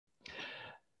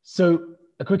So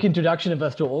a quick introduction of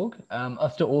Earth.org.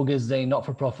 Earth.org is a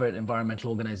not-for-profit environmental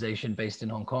organization based in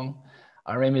Hong Kong.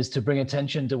 Our aim is to bring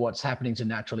attention to what's happening to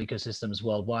natural ecosystems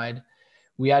worldwide.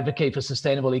 We advocate for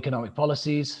sustainable economic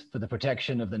policies, for the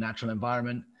protection of the natural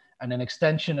environment, and an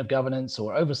extension of governance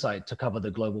or oversight to cover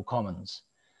the global commons.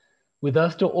 With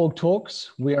Earth.org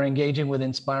Talks, we are engaging with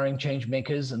inspiring change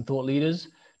makers and thought leaders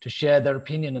to share their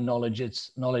opinion and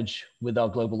knowledge with our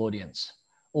global audience,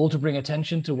 all to bring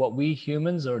attention to what we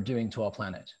humans are doing to our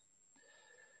planet.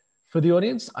 For the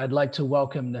audience, I'd like to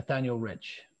welcome Nathaniel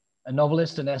Rich, a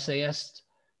novelist and essayist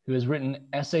who has written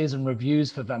essays and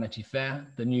reviews for Vanity Fair,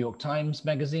 the New York Times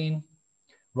Magazine,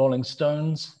 Rolling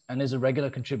Stones, and is a regular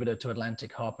contributor to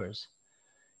Atlantic Harper's.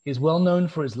 He is well known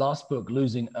for his last book,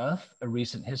 Losing Earth, A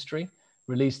Recent History,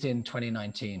 released in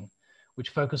 2019,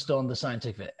 which focused on the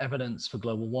scientific evidence for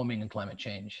global warming and climate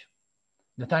change.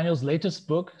 Nathaniel's latest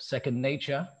book, Second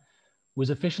Nature, was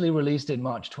officially released in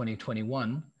March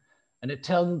 2021, and it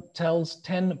tells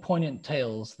 10 poignant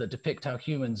tales that depict how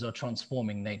humans are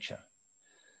transforming nature.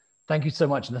 Thank you so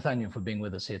much, Nathaniel, for being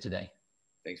with us here today.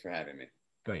 Thanks for having me.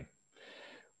 Great.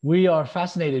 We are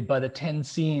fascinated by the 10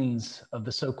 scenes of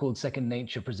the so-called second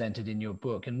nature presented in your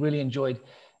book and really enjoyed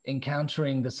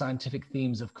encountering the scientific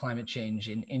themes of climate change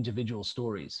in individual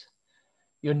stories.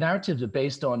 Your narratives are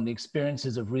based on the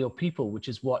experiences of real people, which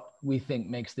is what we think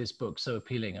makes this book so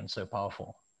appealing and so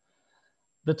powerful.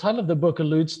 The title of the book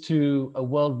alludes to a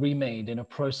world remade in a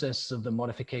process of the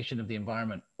modification of the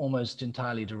environment, almost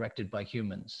entirely directed by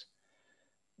humans.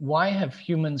 Why have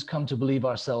humans come to believe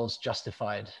ourselves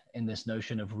justified in this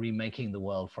notion of remaking the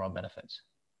world for our benefit?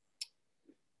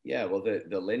 Yeah, well,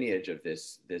 the lineage of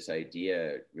this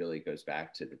idea really goes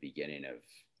back to the beginning of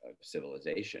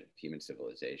civilization, human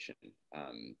civilization.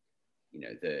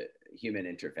 The human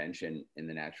intervention in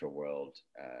the natural world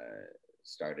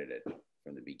started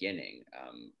from the beginning.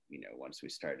 Once we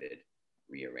started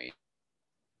rearranging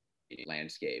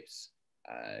landscapes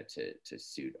to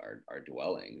suit our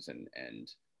dwellings and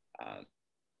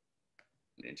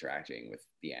interacting with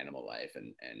the animal life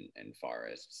and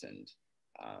forests and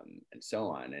so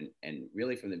on. And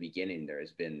really from the beginning, there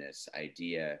has been this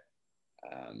idea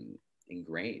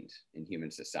ingrained in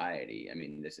human society. I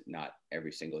mean, this is not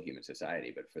every single human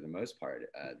society, but for the most part,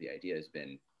 the idea has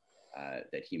been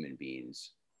that human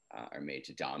beings are made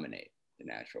to dominate the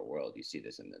natural world. You see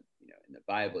this in the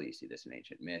Bible, you see this in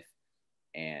ancient myth,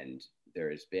 and there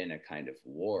has been a kind of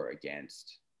war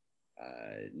against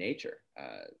nature,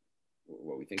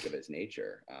 what we think of as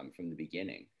nature, from the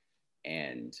beginning,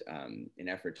 and an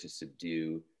effort to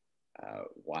subdue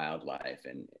wildlife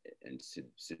and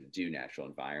subdue natural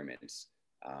environments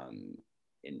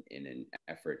in an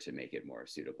effort to make it more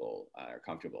suitable or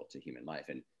comfortable to human life.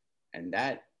 And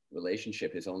that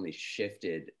relationship has only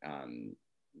shifted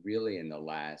really in the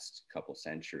last couple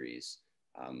centuries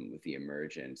with the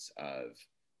emergence of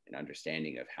an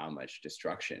understanding of how much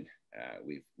destruction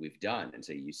we've done. And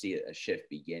so you see a shift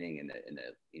beginning in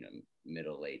the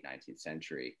middle, late 19th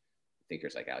century.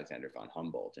 Thinkers like Alexander von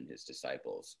Humboldt and his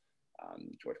disciples,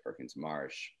 George Perkins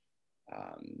Marsh,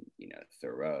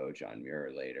 Thoreau, John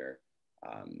Muir later,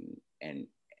 and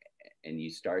you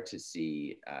start to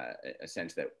see a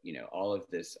sense that all of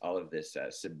this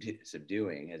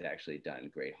subduing has actually done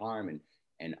great harm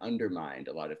and undermined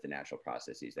a lot of the natural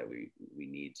processes that we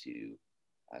need to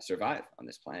survive on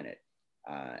this planet.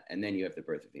 And then you have the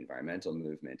birth of the environmental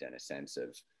movement and a sense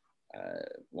of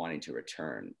wanting to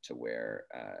return to where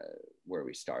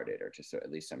we started, or to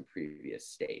at least some previous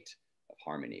state of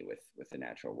harmony with the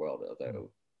natural world.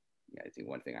 Although I think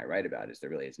one thing I write about is there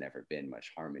really has never been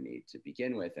much harmony to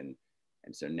begin with, and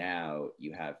so now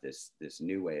you have this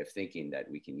new way of thinking that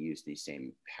we can use these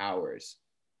same powers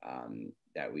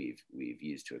that we've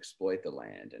used to exploit the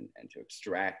land and to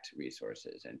extract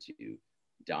resources and to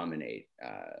dominate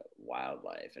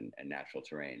wildlife and natural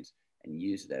terrains, and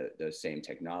use those same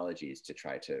technologies to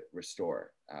try to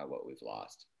restore what we've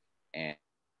lost. And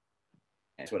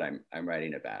that's what I'm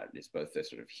writing about, is both the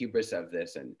sort of hubris of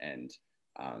this and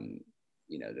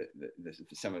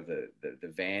some of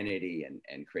the vanity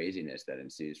and craziness that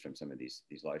ensues from some of these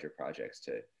larger projects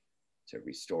to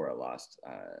restore a lost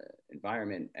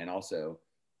environment, and also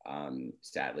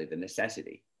sadly the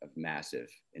necessity of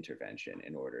massive intervention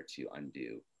in order to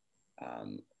undo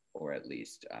or at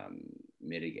least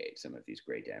mitigate some of these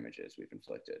great damages we've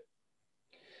inflicted.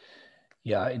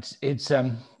 Yeah, it's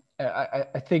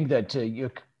I think that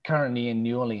you're currently in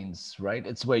New Orleans, right?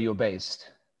 It's where you're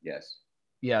based. Yes.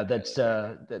 Yeah, that's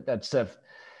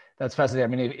fascinating. I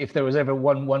mean, if there was ever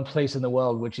one place in the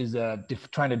world which is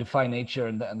trying to defy nature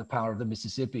and the power of the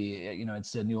Mississippi,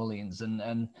 it's New Orleans.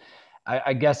 And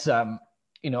I guess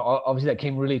obviously that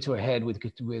came really to a head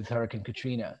with Hurricane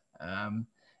Katrina. And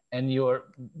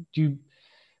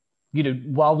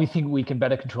while we think we can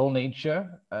better control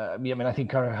nature, I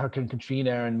think Hurricane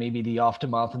Katrina and maybe the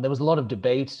aftermath, and there was a lot of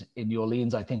debate in New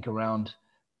Orleans, I think, around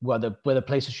whether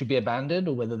places should be abandoned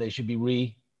or whether they should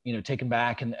be taken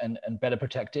back and better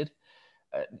protected.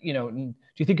 Do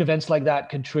you think events like that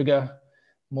can trigger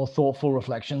more thoughtful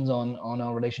reflections on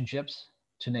our relationships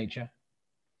to nature?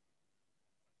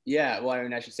 Yeah, well,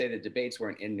 I should say the debates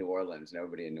weren't in New Orleans.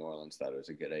 Nobody in New Orleans thought it was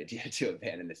a good idea to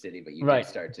abandon the city, but you did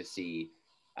start to see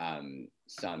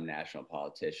some national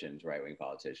politicians, right-wing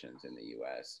politicians in the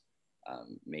U.S.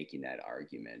 Making that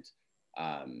argument.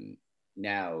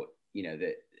 Now,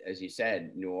 that, as you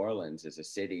said, New Orleans is a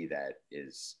city that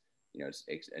is,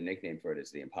 it's a nickname for it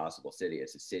is the impossible city.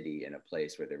 It's a city in a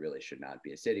place where there really should not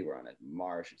be a city. We're on a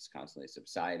marsh. It's constantly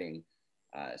subsiding,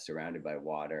 surrounded by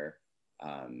water.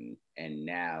 And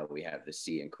now we have the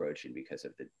sea encroaching because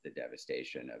of the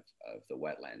devastation of the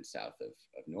wetlands south of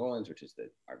New Orleans, which is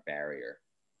our barrier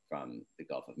from the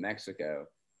Gulf of Mexico,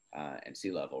 and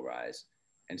sea level rise.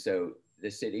 And so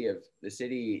the city,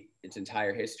 its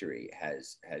entire history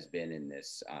has been in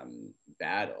this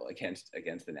battle against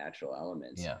the natural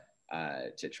elements,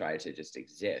 to try to just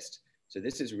exist. So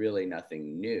this is really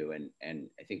nothing new. And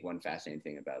I think one fascinating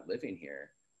thing about living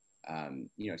here,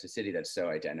 it's a city that's so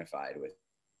identified with,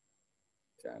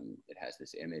 it has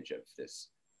this image of this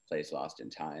place lost in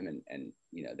time, and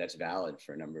that's valid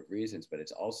for a number of reasons, but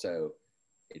it's also,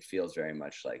 it feels very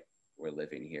much like we're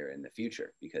living here in the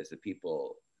future, because the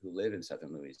people who live in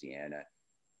southern Louisiana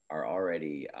are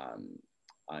already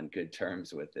on good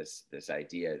terms with this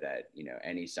idea that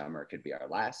any summer could be our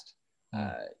last,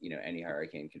 any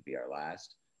hurricane could be our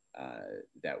last,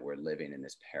 that we're living in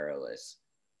this perilous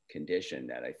condition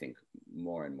that I think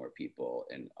more and more people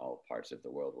in all parts of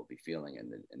the world will be feeling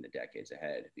in the decades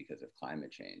ahead because of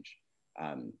climate change.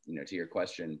 To your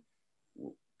question,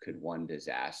 could one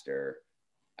disaster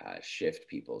shift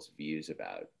people's views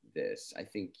about this? I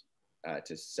think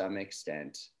to some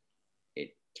extent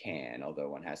it can, although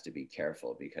one has to be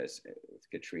careful, because with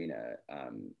Katrina,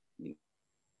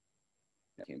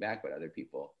 came back, but other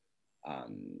people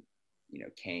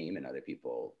came, and other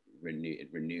people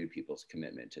renewed people's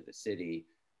commitment to the city.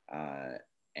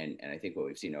 And I think what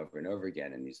we've seen over and over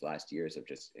again in these last years of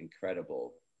just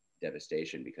incredible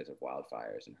devastation because of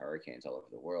wildfires and hurricanes all over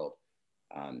the world,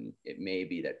 it may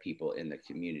be that people in the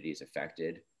communities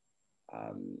affected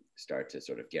start to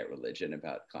sort of get religion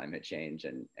about climate change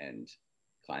and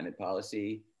climate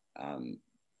policy,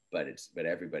 but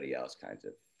everybody else kind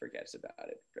of forgets about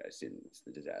it as soon as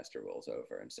the disaster rolls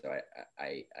over. And so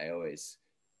I always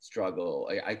struggle.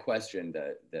 I question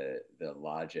the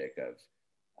logic of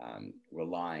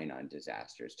relying on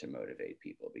disasters to motivate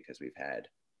people, because we've had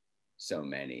so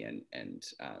many, and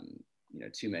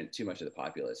too much of the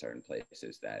populace are in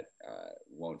places that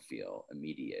won't feel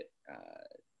immediate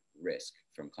risk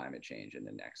from climate change in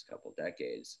the next couple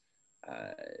decades,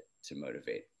 to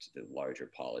motivate the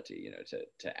larger polity,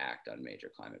 to act on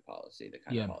major climate policy, the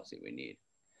kind of policy we need.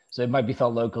 So it might be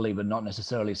felt locally, but not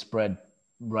necessarily spread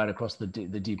right across the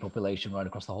depopulation, right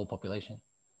across the whole population.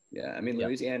 Yeah,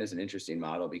 Louisiana is an interesting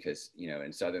model because,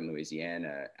 in southern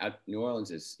Louisiana, New Orleans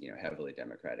is, heavily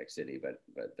Democratic city, but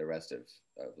the rest of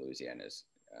Louisiana is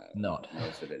not.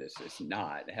 Most of it is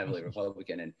not heavily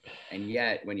Republican, and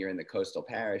yet when you're in the coastal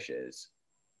parishes,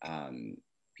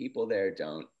 people there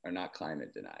are not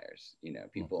climate deniers.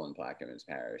 People in Plaquemines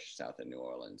Parish, south of New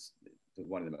Orleans,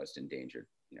 one of the most endangered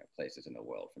places in the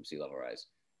world from sea level rise,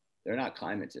 they're not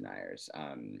climate deniers,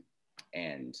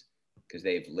 and because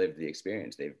they've lived the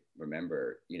experience. They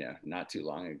remember, not too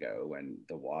long ago when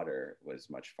the water was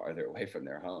much farther away from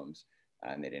their homes,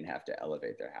 and they didn't have to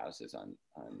elevate their houses on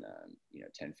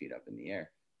 10 feet up in the air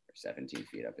or 17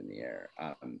 feet up in the air.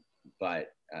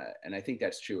 And I think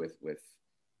that's true with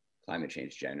climate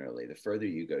change generally. The further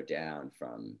you go down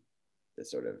from the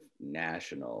sort of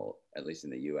national, at least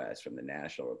in the US, from the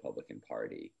national Republican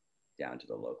Party down to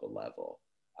the local level,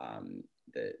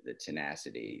 the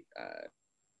tenacity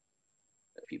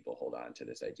that people hold on to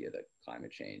this idea that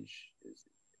climate change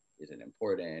isn't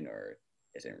important or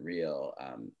isn't real,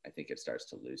 I think it starts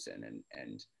to loosen.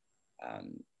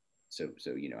 So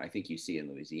I think you see in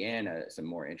Louisiana some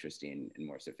more interesting and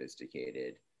more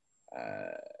sophisticated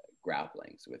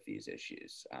grapplings with these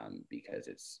issues, because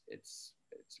it's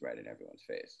right in everyone's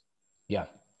face. Yeah,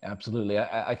 absolutely.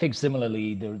 I think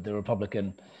similarly, the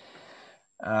Republican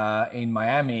in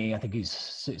Miami, I think he's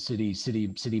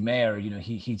city mayor.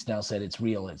 He's now said it's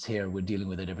real, it's here, we're dealing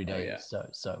with it every day. Oh, yeah.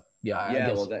 So yeah, yeah. I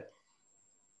guess. Well,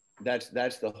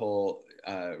 that's the whole.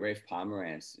 Rafe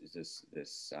Pomerantz is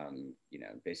this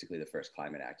basically the first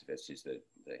climate activist. He's the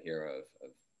hero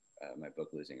of my book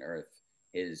Losing Earth.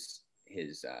 His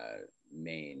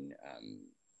main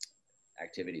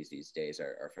activities these days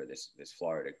are for this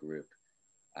Florida group,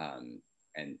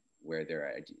 and where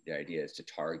their idea is to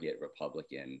target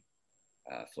Republican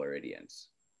Floridians,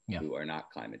 yeah, who are not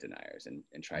climate deniers,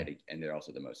 and try to, and they're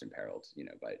also the most imperiled,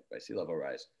 by sea level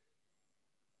rise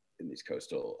in these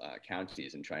coastal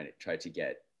counties, and try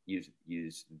to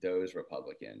use those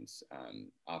Republicans,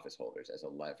 office holders, as a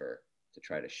lever to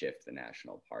try to shift the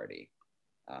national party.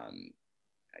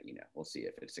 We'll see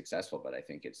if it's successful, but I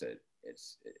think it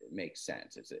makes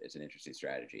sense. It's an interesting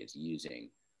strategy. It's using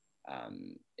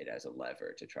it as a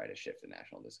lever to try to shift the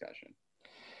national discussion.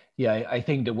 Yeah, I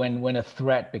think that when a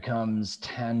threat becomes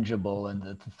tangible and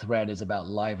the threat is about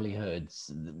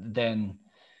livelihoods, then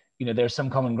there's some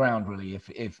common ground, really.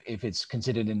 If it's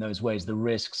considered in those ways, the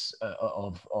risks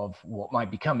of what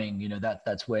might be coming,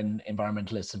 that's when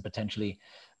environmentalists and potentially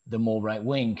the more right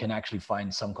wing can actually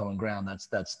find some common ground.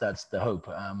 That's the hope.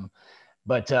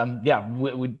 Yeah,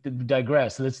 we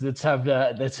digress. Let's have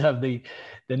the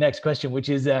next question, which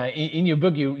is in your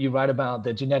book you write about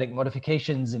the genetic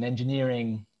modifications and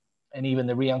engineering, and even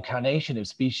the reincarnation of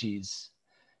species.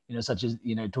 Such as,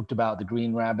 talked about the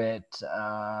green rabbit,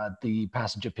 the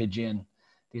passenger pigeon,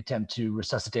 the attempt to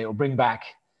resuscitate or bring back,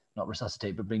 not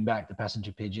resuscitate, but bring back the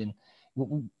passenger pigeon.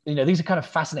 These are kind of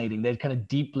fascinating. They're kind of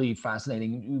deeply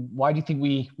fascinating. Why do you think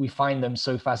we find them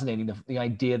so fascinating? The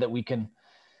idea that we can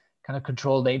kind of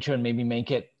control nature and maybe make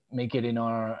it in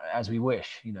our, as we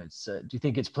wish. Do you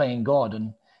think it's playing God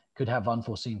and could have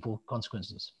unforeseen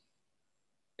consequences?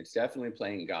 It's definitely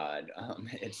playing God.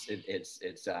 It's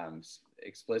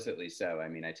explicitly so. I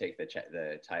mean, I take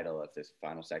the title of this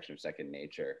final section of Second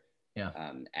Nature, yeah,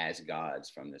 as gods,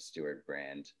 from the Stuart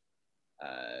Brand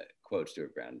quote.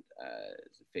 Stuart Brand,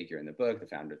 figure in the book, the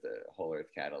founder of the Whole Earth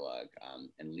Catalog,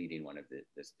 and leading one of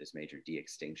this major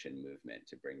de-extinction movement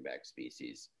to bring back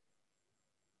species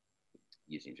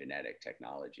using genetic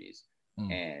technologies.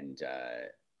 And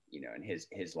and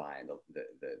his line,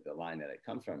 the line that it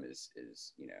comes from is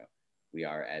we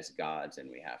are as gods and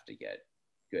we have to get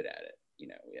good at it.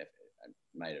 I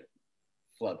might have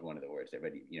flubbed one of the words there,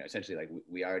 but essentially, like,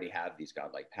 we already have these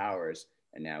godlike powers,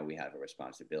 and now we have a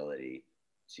responsibility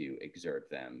to exert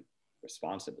them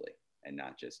responsibly, and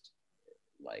not just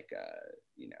like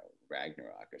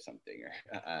Ragnarok or something,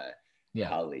 or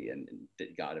Kali and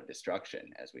the god of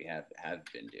destruction, as we have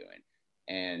been doing.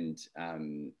 And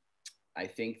I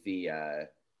think the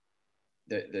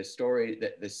story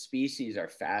that the species are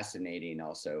fascinating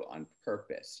also on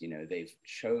purpose. They've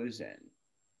chosen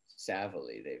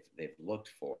savvily. They've looked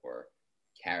for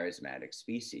charismatic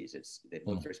species. They've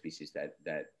looked for species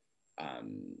that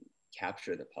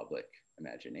capture the public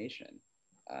imagination,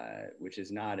 which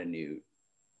is not a new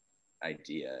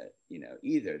idea,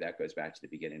 either. That goes back to the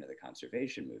beginning of the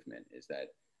conservation movement, is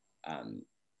that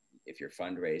if you're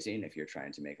fundraising, if you're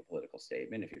trying to make a political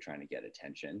statement, if you're trying to get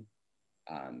attention,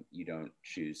 you don't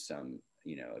choose some,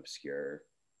 obscure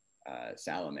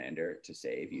salamander to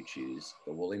save. You choose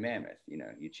the woolly mammoth.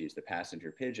 You choose the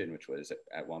passenger pigeon, which was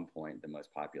at one point the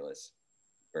most populous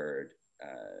bird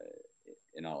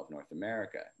in all of North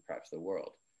America, perhaps the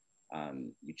world.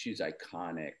 You choose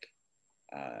iconic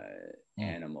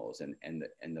animals, and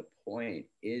the point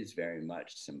is very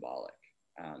much symbolic.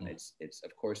 It's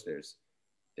of course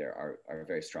there are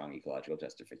very strong ecological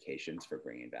justifications for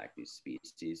bringing back these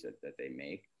species that they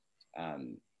make,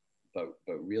 but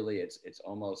really it's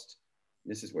almost,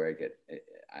 this is where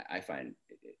I find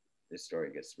this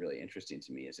story gets really interesting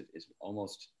to me, is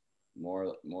almost more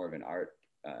of an art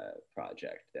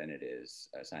project than it is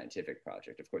a scientific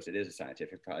project. Of course, it is a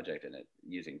scientific project, and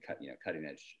using cutting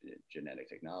edge genetic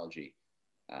technology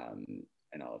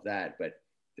and all of that, but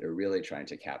they're really trying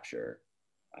to capture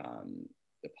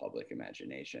the public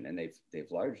imagination, and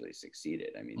they've largely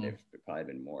succeeded. I mean, there've probably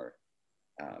been more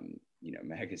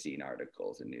magazine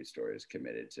articles and news stories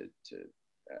committed to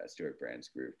Stuart Brand's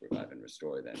group, Revive and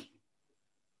Restore, than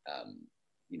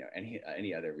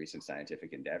any other recent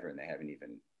scientific endeavor, and they haven't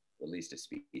even released a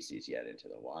species yet into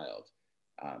the wild,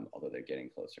 although they're getting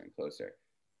closer and closer.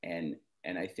 And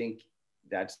I think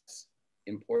that's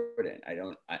important. I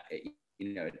don't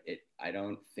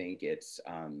think it's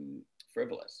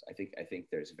frivolous. I think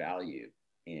there's value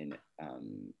in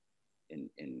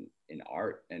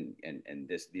art and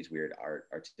these weird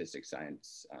artistic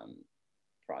science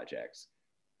projects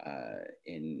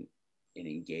in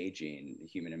engaging the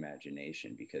human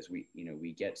imagination, because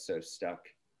we get so stuck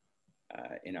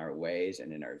in our ways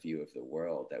and in our view of the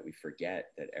world, that we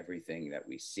forget that everything that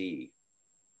we see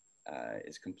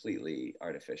is completely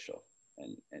artificial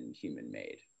and human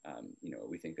made. You know, what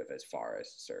we think of as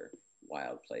forests or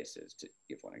wild places, to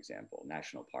give one example,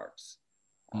 national parks,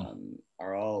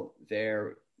 are all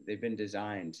there. They've been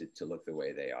designed to look the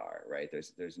way they are, right?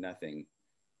 There's nothing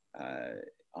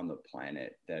on the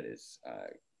planet that is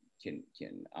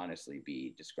can honestly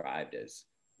be described as,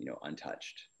 you know,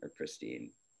 untouched or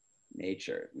pristine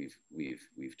nature.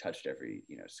 We've touched every,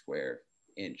 you know, square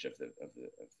inch of the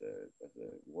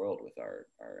world with our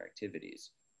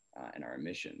activities and our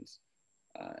emissions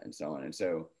and so on. And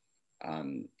so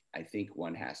I think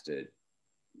one has to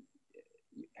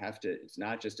it's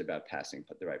not just about passing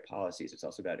the right policies, it's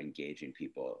also about engaging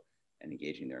people and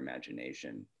engaging their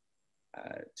imagination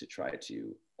to try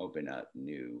to open up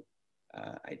new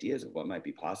ideas of what might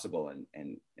be possible,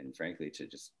 and frankly to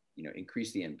just, you know,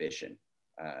 increase the ambition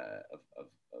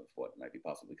of what might be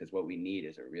possible, because what we need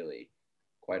is a really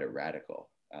quite a radical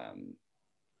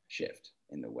shift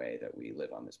in the way that we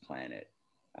live on this planet,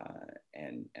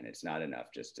 and it's not enough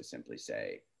just to simply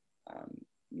say,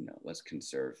 you know, let's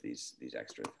conserve these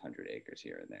extra 100 acres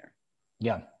here and there.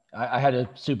 Yeah, I had a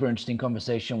super interesting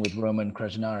conversation with Roman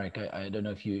Krasnarek. I don't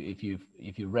know if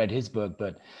you read his book,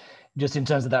 but just in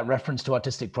terms of that reference to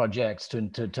artistic projects,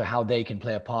 to how they can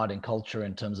play a part in culture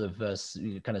in terms of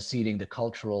kind of seeding the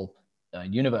cultural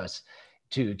universe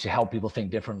to help people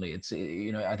think differently. It's,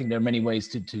 you know, I think there are many ways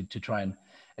to try and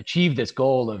achieve this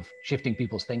goal of shifting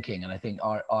people's thinking, and I think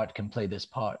art can play this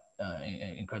part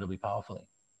incredibly powerfully.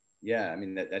 Yeah, I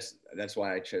mean that's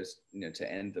why I chose, you know,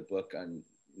 to end the book on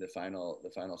the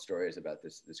final story is about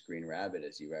this green rabbit,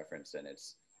 as you referenced, and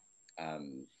it's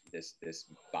this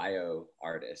bio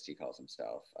artist, he calls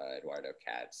himself, Eduardo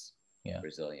Katz, yeah.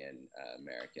 Brazilian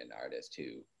American artist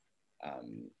who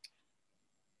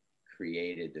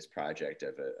created this project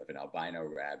of an albino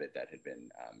rabbit that had been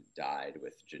dyed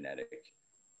with genetic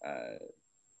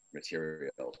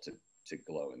material to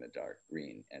glow in the dark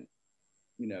green. And,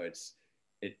 you know,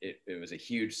 it was a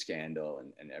huge scandal,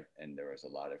 and there was a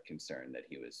lot of concern that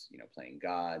he was, you know, playing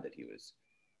God, that he was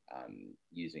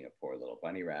using a poor little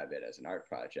bunny rabbit as an art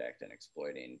project and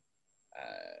exploiting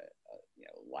you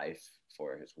know, life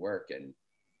for his work.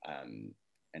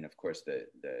 And of course the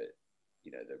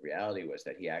you know, the reality was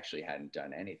that he actually hadn't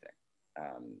done anything.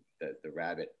 The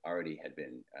rabbit already had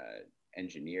been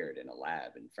engineered in a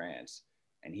lab in France,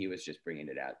 and he was just bringing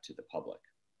it out to the public.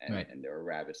 And, right. and there were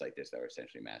rabbits like this that were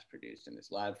essentially mass produced in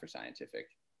this lab for scientific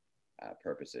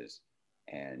purposes.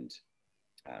 And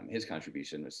his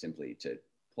contribution was simply to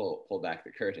pull back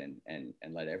the curtain and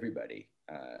let everybody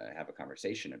have a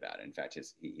conversation about it. In fact,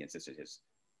 he insisted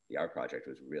the art project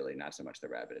was really not so much the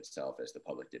rabbit itself as the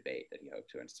public debate that he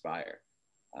hoped to inspire,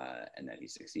 and that he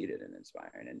succeeded in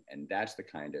inspiring. And that's the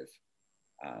kind of,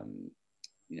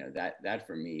 you know, that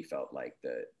for me felt like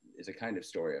is a kind of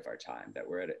story of our time, that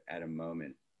we're at a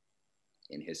moment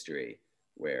in history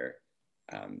where,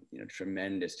 you know,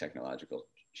 tremendous technological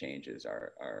changes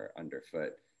are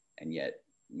underfoot, and yet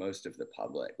most of the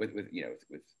public, with you know,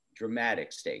 with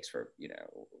dramatic stakes for, you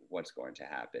know, what's going to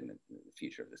happen in the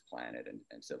future of this planet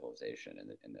and civilization,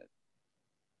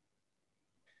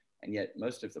 and yet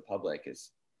most of the public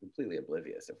is completely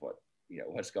oblivious of what, you know,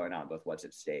 what's going on, both what's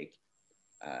at stake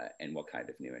and what kind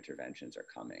of new interventions are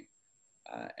coming,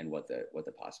 and what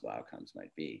the possible outcomes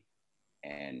might be.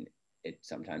 And it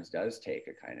sometimes does take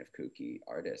a kind of kooky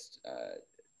artist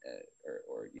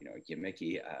or you know, a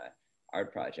gimmicky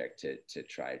art project to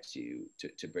try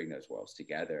to bring those worlds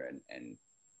together and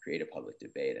create a public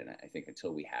debate. And I think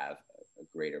until we have a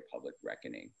greater public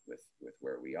reckoning with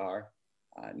where we are,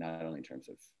 not only in terms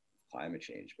of climate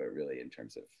change, but really in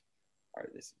terms of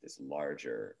this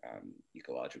larger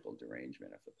ecological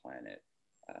derangement of the planet,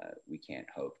 we can't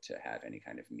hope to have any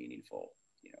kind of meaningful,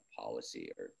 you know,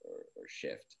 policy or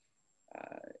shift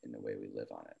in the way we live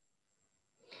on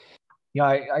it. Yeah,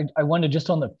 I wonder, just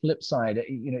on the flip side,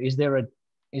 you know, is there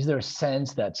a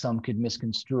sense that some could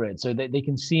misconstrue it? So they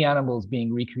can see animals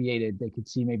being recreated, they could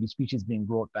see maybe species being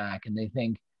brought back, and they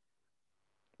think,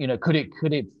 you know, could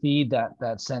it feed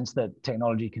that sense that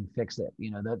technology can fix it?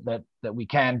 You know, that we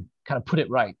can kind of put it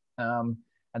right, and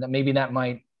that maybe that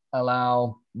might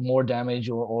allow more damage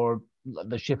or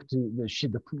the shift to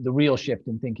the real shift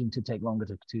in thinking to take longer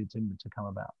to come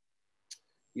about.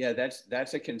 Yeah,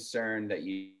 that's a concern that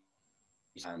you,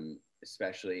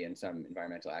 especially in some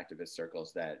environmental activist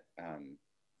circles, that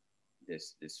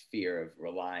this fear of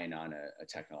relying on a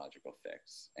technological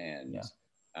fix, and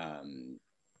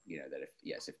you know, that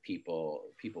if people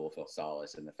will feel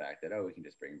solace in the fact that, oh, we can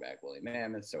just bring back woolly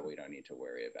mammoths, so we don't need to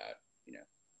worry about, you know,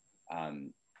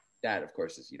 That, of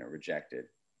course, is, rejected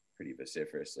pretty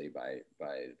vociferously by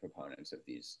the proponents of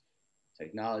these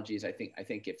technologies. I think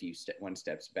if you one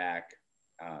steps back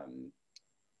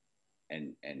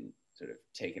and sort of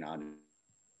taken on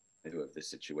of the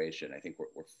situation, I think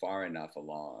we're far enough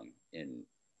along in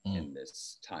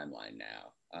this timeline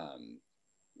now,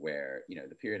 where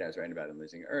the period I was writing about in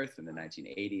Losing Earth in the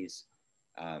 1980s.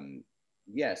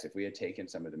 Yes, if we had taken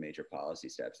some of the major policy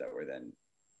steps that were then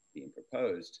being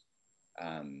proposed,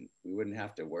 we wouldn't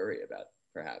have to worry about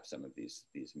perhaps some of these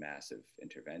massive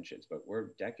interventions. But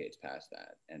we're decades past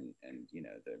that, and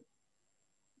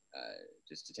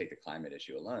just to take the climate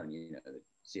issue alone, the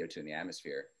CO2 in the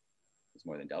atmosphere has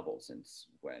more than doubled since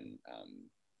when,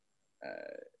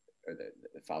 or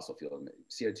the fossil fuel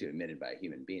CO2 emitted by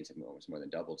human beings have almost more than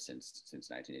doubled since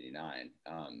 1989.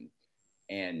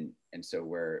 And so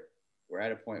we're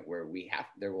at a point where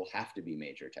there will have to be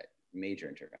major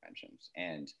interventions.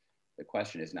 And the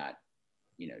question is not,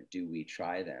 do we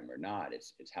try them or not?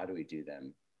 It's how do we do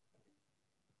them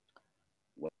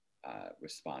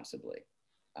responsibly?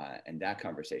 And that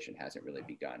conversation hasn't really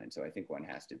begun. And so I think one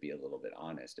has to be a little bit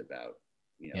honest about,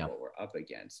 what we're up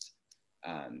against.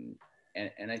 And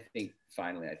I think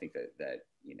finally, I think that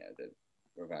the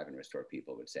Revive and Restore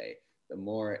people would say, the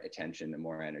more attention, the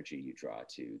more energy you draw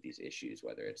to these issues,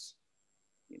 whether it's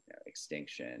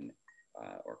extinction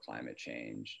or climate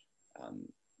change,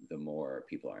 the more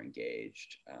people are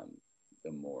engaged,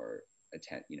 the more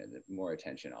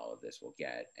attention all of this will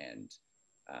get. And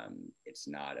it's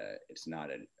not a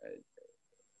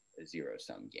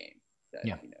zero-sum game. That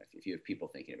if you have people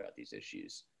thinking about these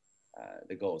issues,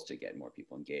 the goal is to get more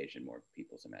people engaged and more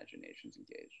people's imaginations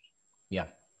engaged. Yeah.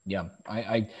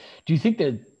 I do you think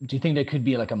there could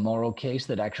be like a moral case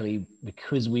that actually,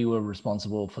 because we were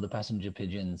responsible for the passenger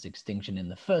pigeon's extinction in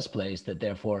the first place, that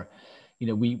therefore,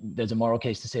 there's a moral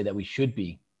case to say that we should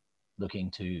be looking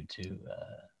to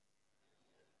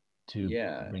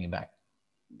bring it back?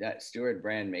 That Stuart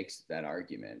Brand makes that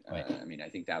argument. Right. I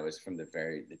think that was from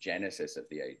the genesis of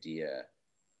the idea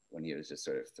when he was just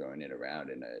sort of throwing it around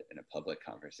in a public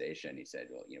conversation. He said,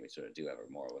 well, we sort of do have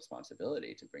a moral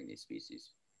responsibility to bring these species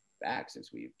back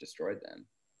since we've destroyed them.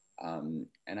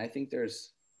 And I think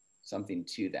there's something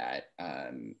to that.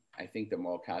 I think the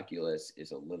moral calculus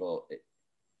is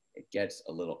it gets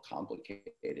a little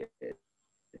complicated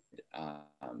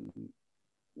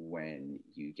when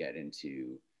you get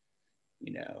into,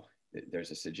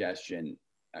 there's a suggestion.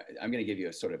 I'm going to give you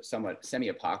a sort of somewhat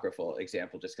semi-apocryphal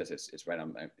example just because it's right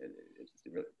on it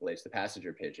relates to the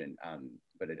passenger pigeon,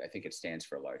 but I think it stands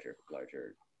for a larger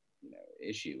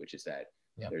issue, which is that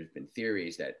there's been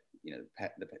theories that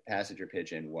the passenger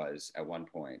pigeon was at one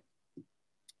point,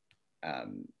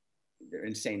 there are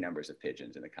insane numbers of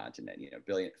pigeons in the continent.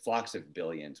 Flocks of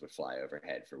billions would fly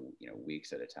overhead for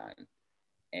weeks at a time,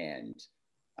 and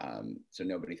so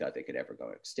nobody thought they could ever go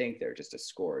extinct. They're just a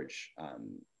scourge,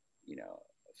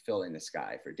 filling the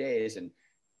sky for days.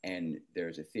 And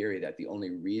there's a theory that the only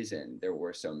reason there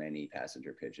were so many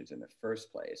passenger pigeons in the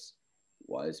first place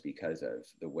was because of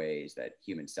the ways that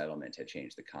human settlement had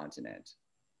changed the continent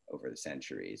over the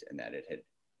centuries, and that it had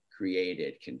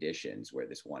created conditions where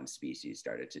this one species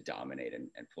started to dominate and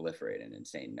proliferate in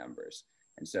insane numbers.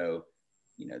 And so,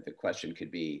 the question could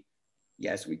be,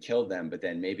 yes, we killed them, but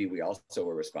then maybe we also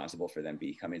were responsible for them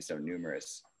becoming so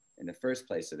numerous in the first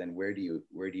place. So then where do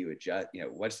you adjust,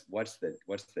 what's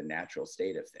the natural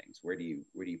state of things? Where do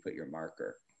you put your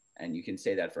marker? And you can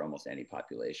say that for almost any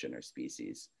population or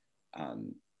species.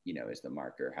 Is the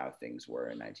marker how things were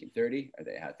in 1930? Are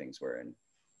they how things were in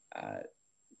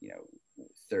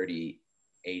 30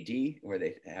 AD, where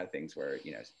they how things were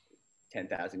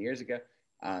 10,000 years ago?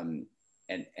 And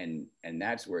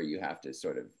that's where you have to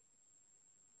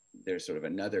there's sort of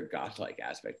another godlike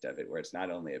aspect of it, where it's not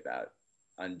only about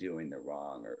undoing the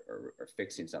wrong or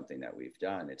fixing something that we've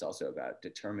done. It's also about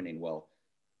determining, well,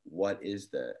 what is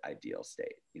the ideal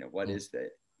state? What is the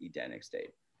Edenic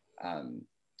state?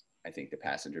 I think the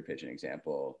passenger pigeon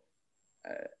example,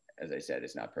 as I said,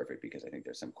 is not perfect because I think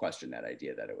there's some question that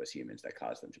idea that it was humans that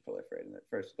caused them to proliferate in the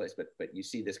first place. But you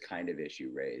see this kind of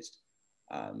issue raised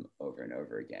over and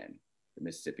over again. The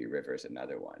Mississippi River is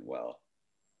another one. Well,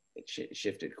 it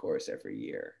shifted course every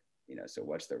year. So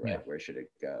what's the right? Where should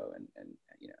it go?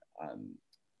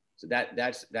 So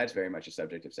that's very much a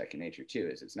subject of second nature too.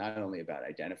 Is it's not only about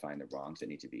identifying the wrongs that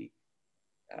need to be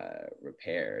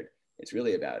repaired. It's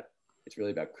really about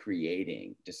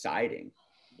deciding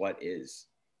what is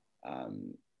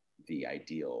the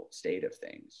ideal state of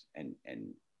things and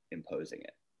imposing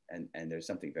it. And there's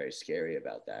something very scary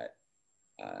about that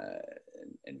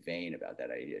and vain about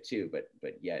that idea too. But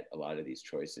yet a lot of these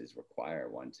choices require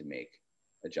one to make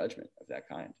a judgment of that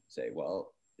kind. Say,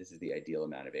 well, this is the ideal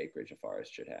amount of acreage a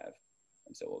forest should have,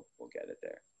 and so we'll get it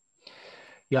there.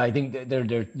 Yeah, I think that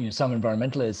some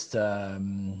environmentalists,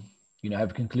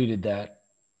 have concluded that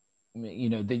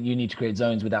that you need to create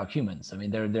zones without humans. I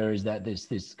mean, there is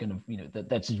this kind of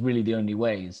that's really the only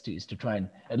way is to try and,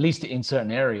 at least in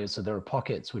certain areas, so there are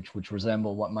pockets which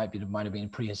resemble what might have been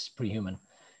pre-human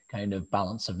kind of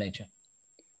balance of nature.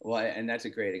 Well, and that's a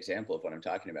great example of what I'm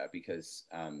talking about, because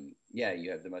you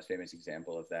have the most famous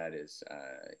example of that is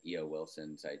E.O.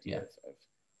 Wilson's idea of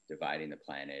dividing the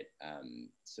planet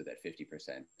so that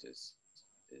 50% is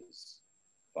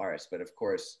forest. But of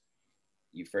course,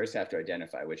 you first have to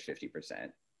identify which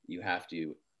 50%. You have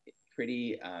to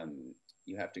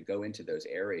you have to go into those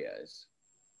areas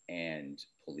and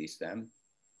police them,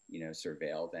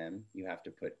 surveil them. You have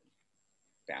to put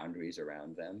boundaries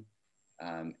around them.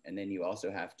 And then you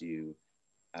also have to,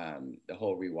 the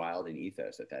whole rewilding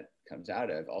ethos that comes out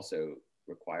of also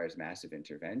requires massive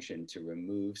intervention to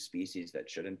remove species that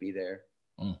shouldn't be there,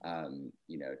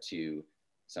 to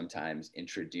sometimes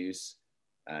introduce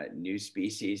new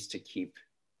species to keep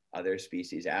other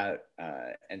species out.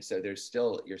 And so there's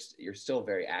still, you're still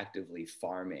very actively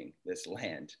farming this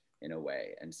land in a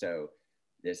way. And so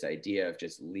this idea of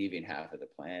just leaving half of the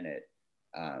planet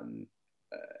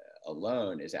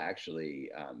alone is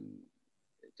actually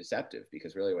deceptive,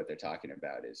 because really what they're talking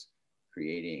about is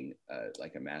creating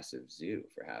like a massive zoo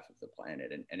for half of the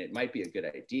planet. And it might be a good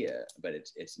idea, but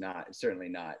it's certainly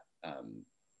not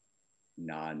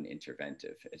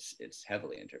non-interventive. It's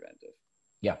heavily interventive.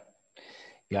 Yeah.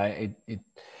 I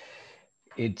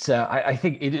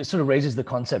think it sort of raises the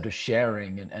concept of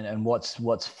sharing and what's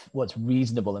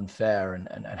reasonable and fair,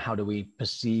 and how do we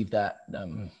perceive that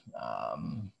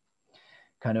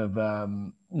kind of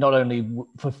not only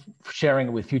for sharing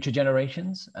it with future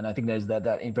generations. And I think there's that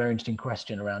very interesting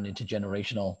question around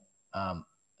intergenerational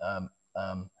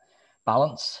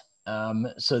balance,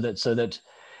 so that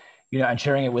and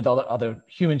sharing it with other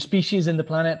human species in the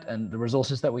planet and the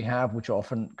resources that we have, which are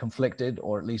often conflicted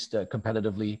or at least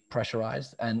competitively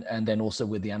pressurized, and then also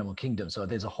with the animal kingdom. So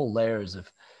there's a whole layers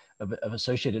of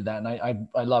associated that. And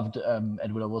I loved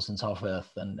Edward Wilson's Half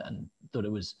Earth, and thought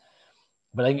it was.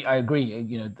 But I agree,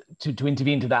 to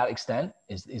intervene to that extent,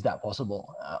 is that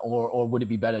possible? Or would it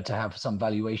be better to have some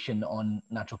valuation on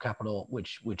natural capital,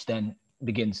 which then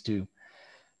begins to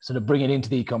sort of bring it into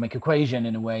the economic equation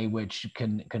in a way which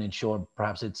can ensure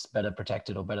perhaps it's better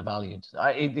protected or better valued?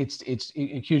 It's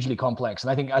hugely complex.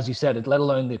 And I think, as you said, let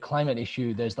alone the climate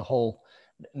issue, there's the whole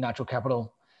natural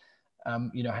capital,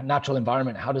 natural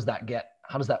environment. How does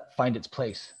that find its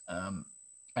place,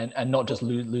 and not just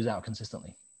lose out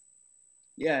consistently?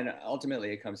 Yeah, and ultimately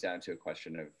it comes down to a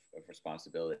question of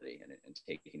responsibility and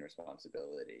taking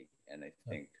responsibility. And I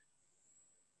think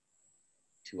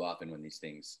too often when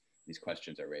these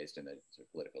questions are raised in the sort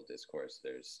of political discourse,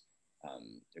 there's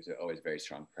always very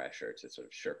strong pressure to sort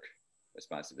of shirk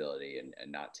responsibility and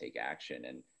not take action.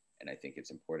 And I think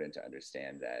it's important to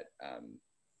understand that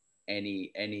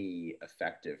any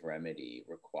effective remedy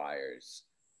requires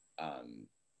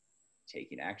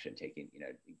taking action,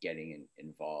 getting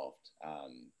involved,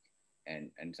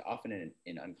 and often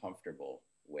in uncomfortable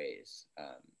ways.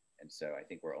 And so I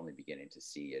think we're only beginning to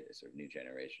see a sort of new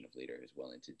generation of leader who's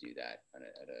willing to do that at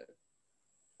a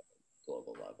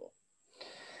global level.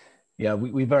 Yeah,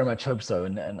 we very much hope so.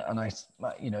 And I,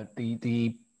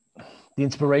 the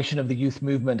inspiration of the youth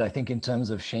movement, I think, in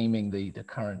terms of shaming the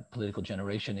current political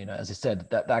generation, as I said,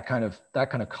 that kind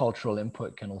of cultural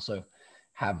input can also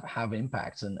have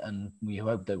impacts, and we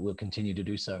hope that we'll continue to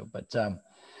do so. But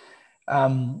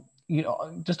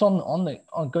just on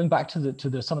going back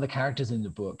to some of the characters in the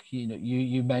book,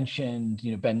 you mentioned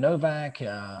Ben Novak,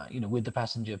 with the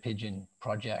Passenger Pigeon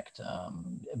Project,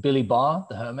 Billy Barr,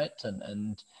 the hermit,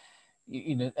 and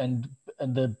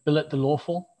the Billet the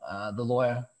Lawful, the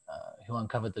lawyer who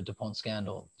uncovered the DuPont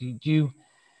scandal. You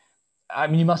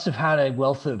must have had a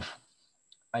wealth of,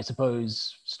 I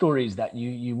suppose, stories that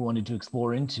you wanted to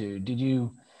explore into. Did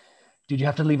you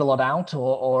have to leave a lot out,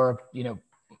 or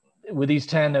were these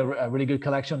 10 a really good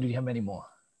collection? Or do you have many more?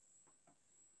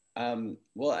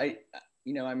 Well,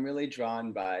 I'm really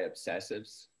drawn by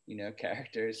obsessives,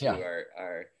 characters who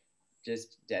are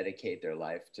just dedicate their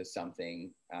life to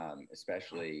something,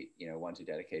 especially, ones who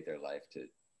dedicate their life to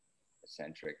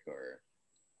eccentric or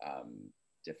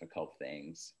difficult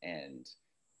things. And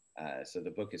so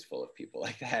the book is full of people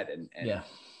like that, and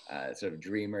sort of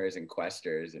dreamers and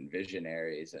questers and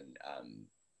visionaries and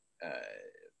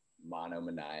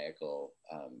monomaniacal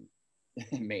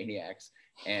maniacs.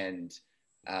 And,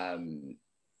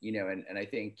 you know, and I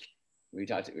think we were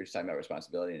just talking about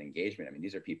responsibility and engagement. I mean,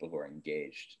 these are people who are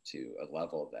engaged to a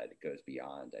level that it goes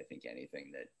beyond, I think,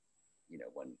 anything that, you know,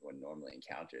 one normally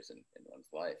encounters in one's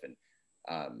life. And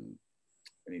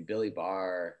I mean, Billy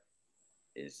Barr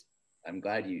is, I'm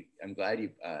glad you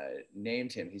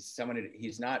named him. He's someone who,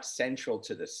 he's not central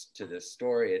to this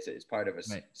story. It's part of a,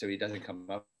 right. So he doesn't come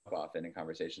up often in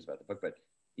conversations about the book, but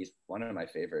he's one of my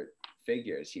favorite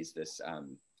figures. He's this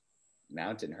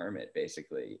mountain hermit,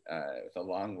 basically, with a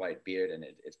long white beard, and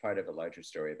it's part of a larger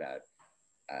story about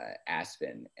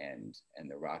Aspen and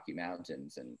the Rocky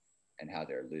Mountains and how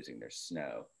they're losing their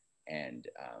snow, and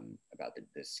about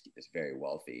this very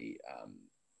wealthy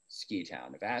ski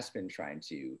town of Aspen trying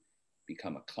to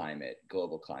become a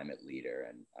global climate leader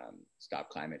and stop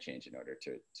climate change in order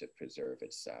to preserve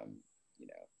its you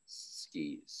know,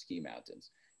 ski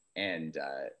mountains. And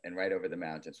right over the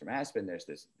mountains from Aspen, there's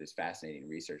this fascinating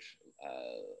research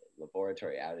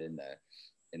laboratory out in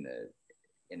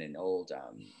an old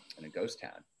in a ghost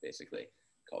town, basically,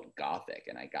 called Gothic.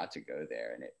 And I got to go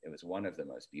there, and it was one of the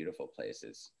most beautiful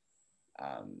places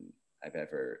I've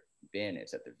ever been.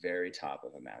 It's at the very top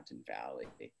of a mountain valley,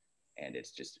 and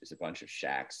it's a bunch of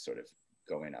shacks sort of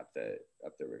going up the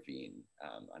ravine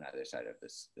on either side of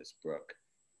this brook.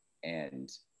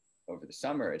 And over the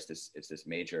summer, it's this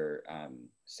major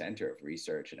center of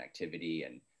research and activity,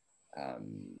 and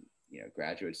you know,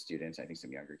 graduate students, I think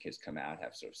some younger kids come out,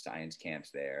 have sort of science camps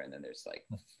there, and then there's like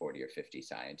 40 or 50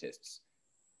 scientists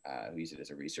who use it as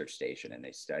a research station, and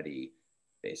they study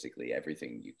basically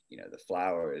everything, you know, the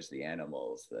flowers, the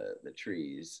animals, the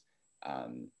trees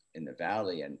in the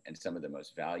valley, and some of the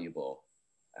most valuable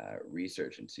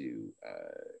research into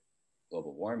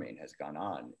global warming has gone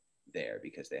on there,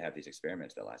 because they have these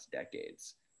experiments that last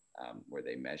decades where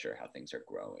they measure how things are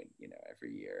growing, you know,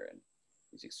 every year, and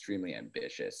these extremely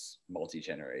ambitious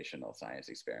multi-generational science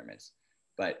experiments.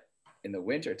 But in the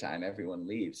wintertime, everyone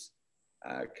leaves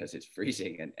because it's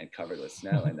freezing and covered with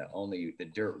snow, and the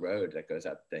dirt road that goes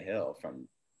up the hill from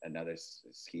another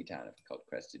ski town called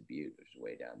Crested Butte, which is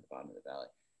way down the bottom of the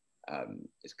valley,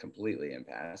 is completely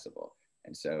impassable.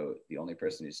 And so the only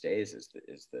person who stays is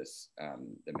this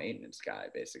the maintenance guy,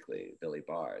 basically, Billy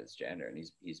Barr, his janitor, and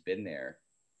he's been there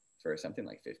for something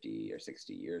like 50 or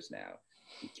 60 years now.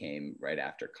 He came right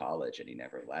after college, and he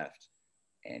never left.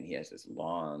 And he has this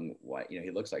long white, you know,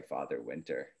 he looks like Father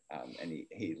Winter, and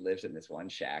he lives in this one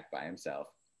shack by himself.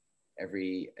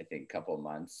 Every, I think, couple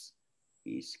months,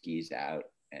 he skis out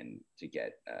and to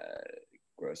get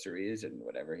groceries and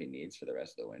whatever he needs for the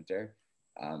rest of the winter.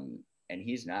 And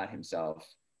he's not himself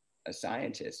a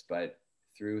scientist, but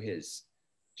through his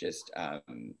just,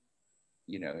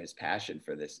 you know, his passion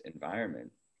for this environment,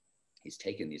 he's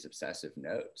taken these obsessive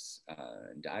notes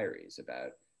and diaries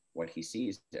about what he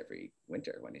sees every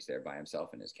winter when he's there by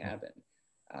himself in his cabin.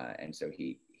 And so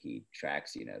he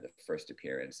tracks, you know, the first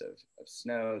appearance of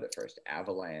snow, the first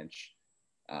avalanche.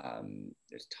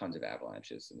 There's tons of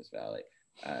avalanches in this valley.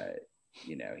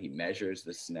 You know, he measures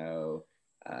the snow,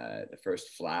 the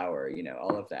first flower, you know,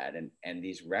 all of that. And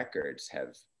these records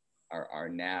have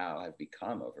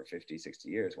become, over 50, 60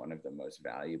 years, one of the most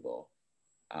valuable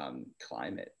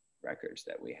climate records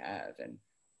that we have. And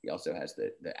he also has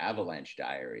the avalanche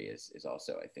diary is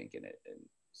also, I think, in a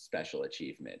special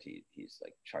achievement. He's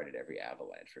like charted every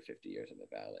avalanche for 50 years in the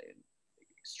valley, and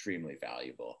extremely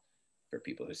valuable for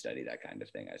people who study that kind of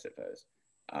thing, I suppose.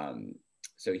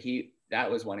 So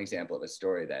that was one example of a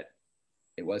story that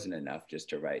it wasn't enough just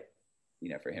to write, you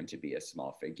know, for him to be a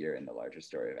small figure in the larger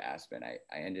story of Aspen.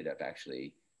 I ended up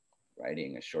actually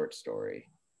writing a short story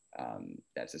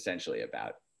that's essentially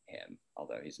about him,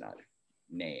 although he's not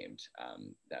named,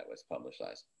 that was published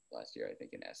last year, I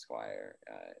think, in Esquire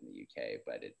in the UK.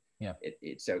 But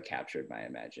it so captured my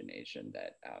imagination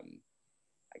that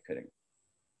I couldn't.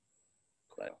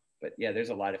 But yeah, there's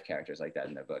a lot of characters like that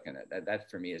in the book, and that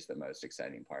for me is the most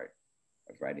exciting part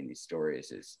of writing these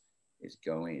stories, is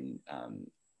going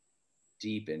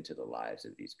deep into the lives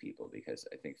of these people, because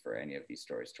I think for any of these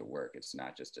stories to work, it's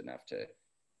not just enough to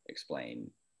explain,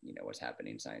 you know, what's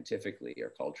happening scientifically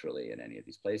or culturally in any of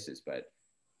these places, but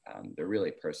they're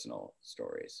really personal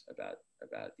stories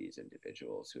about these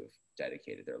individuals who have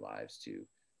dedicated their lives to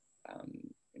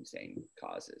insane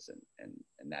causes,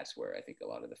 and that's where I think a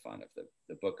lot of the fun of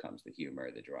the book comes: the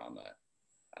humor, the drama,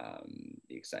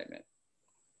 the excitement.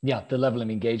 Yeah, the level of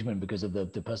engagement because of the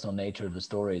personal nature of the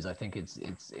stories. I think it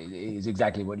is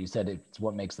exactly what you said. It's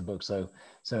what makes the book so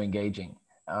engaging.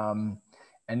 And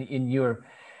in your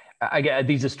I get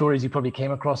these are stories you probably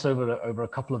came across over a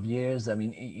couple of years. I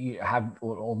mean, you have,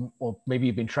 or maybe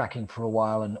you've been tracking for a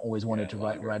while and always wanted to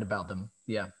write about them.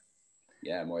 Yeah.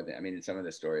 Yeah, more than, I mean, some of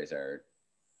the stories are,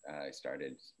 I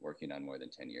started working on more than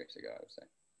 10 years ago, I would say.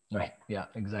 Right. Yeah,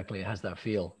 exactly. It has that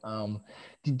feel.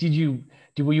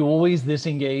 Were you always this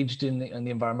engaged in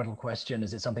the environmental question?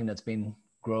 Is it something that's been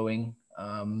growing?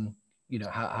 How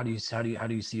do you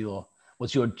see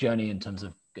what's your journey in terms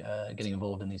of getting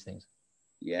involved in these things?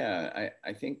 Yeah,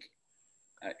 I think,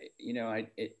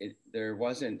 there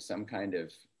wasn't some kind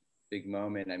of big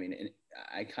moment. I mean,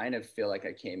 I kind of feel like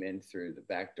I came in through the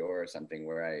back door or something,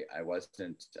 where I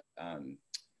wasn't,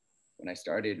 when I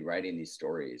started writing these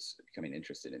stories, becoming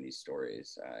interested in these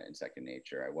stories in Second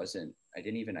Nature, I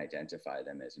didn't even identify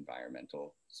them as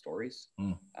environmental stories.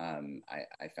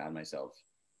 I found myself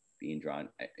being drawn,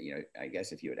 I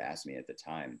guess if you had asked me at the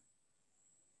time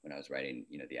when I was writing,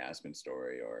 the Aspen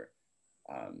story, or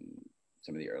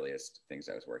some of the earliest things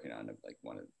I was working on, like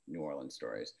one of New Orleans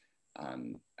stories,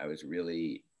 I was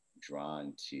really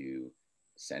drawn to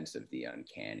a sense of the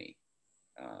uncanny,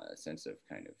 a sense of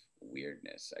kind of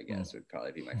weirdness, I guess, would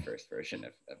probably be my first version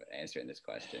of answering this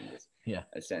question. Yeah.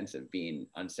 A sense of being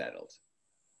unsettled,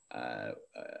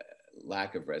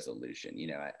 lack of resolution.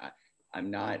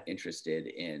 I'm not interested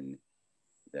in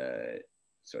the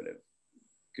sort of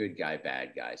good guy,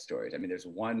 bad guy stories. I mean, there's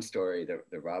one story,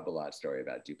 the Rob Bellot story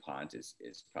about DuPont is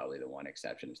probably the one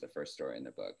exception. It's the first story in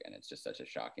the book, and it's just such a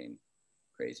shocking,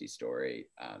 crazy story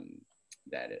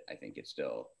that I think it's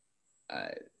still,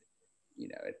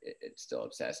 it still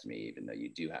obsessed me, even though you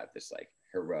do have this like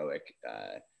heroic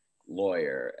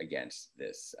lawyer against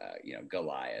this,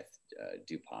 Goliath,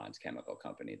 DuPont chemical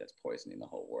company that's poisoning the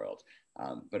whole world.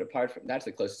 But apart from that's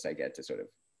the closest I get to sort of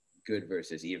good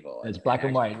versus evil. It's black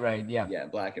and white, right? Yeah. Yeah,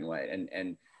 black and white.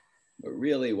 But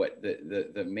really what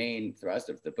the main thrust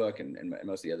of the book and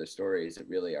most of the other stories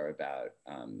really are about,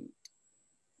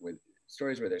 with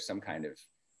stories where there's some kind of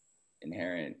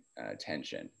inherent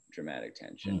tension, dramatic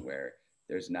tension, where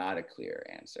there's not a clear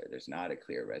answer, there's not a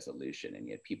clear resolution, and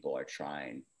yet people are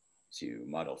trying to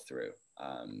muddle through.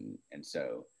 And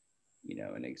so,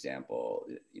 an example,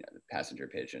 the passenger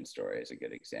pigeon story is a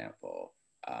good example.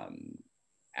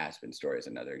 Aspen story is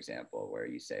another example, where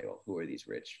you say, well, who are these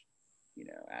rich,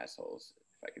 assholes,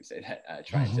 if I can say that,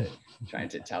 trying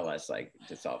to tell us like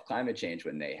to solve climate change,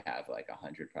 when they have like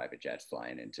 100 private jets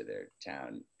flying into their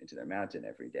town, into their mountain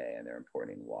every day, and they're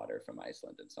importing water from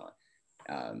Iceland and so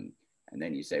on. And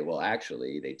then you say, well,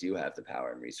 actually, they do have the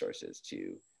power and resources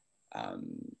to,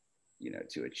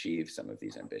 to achieve some of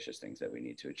these ambitious things that we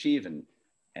need to achieve, and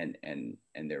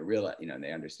they're real,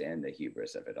 they understand the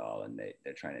hubris of it all, and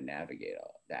they're trying to navigate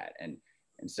all that, and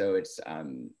so it's,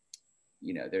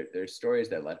 there's stories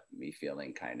that left me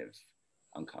feeling kind of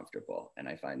uncomfortable, and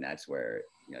I find that's where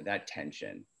that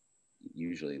tension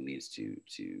usually leads to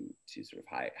sort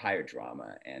of higher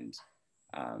drama, and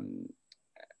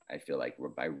I feel like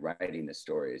by writing the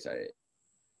stories,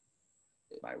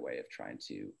 my way of trying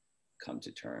to come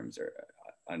to terms or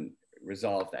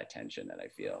resolve that tension that I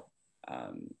feel.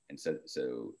 And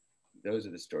so those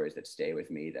are the stories that stay with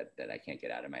me, that I can't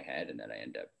get out of my head, and that I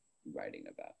end up writing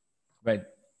about. Right.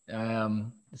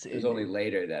 It was only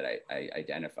later that I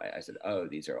identified, I said, oh,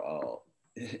 these are all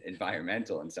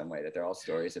environmental in some way, that they're all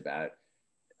stories about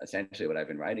essentially what I've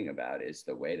been writing about is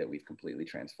the way that we've completely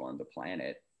transformed the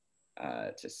planet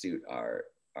to suit our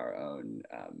own,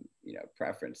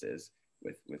 preferences,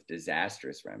 with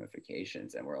disastrous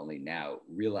ramifications, and we're only now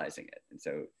realizing it. And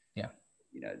so, yeah,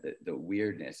 the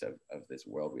weirdness of this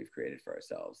world we've created for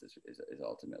ourselves is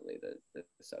ultimately the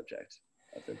subject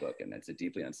of the book, and that's a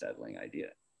deeply unsettling idea.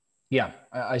 Yeah,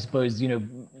 I suppose,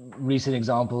 recent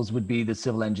examples would be the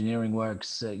civil engineering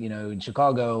works, in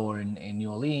Chicago or in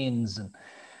New Orleans,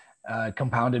 and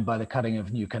compounded by the cutting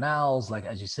of new canals, like,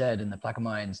 as you said, in the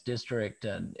Plaquemines district,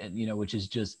 and which is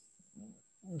just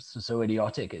so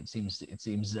idiotic. It seems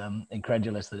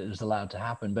incredulous that it was allowed to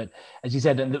happen. But as you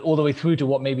said, and all the way through to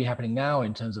what may be happening now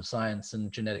in terms of science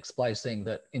and genetic splicing,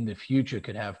 that in the future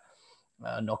could have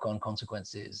knock-on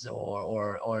consequences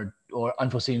or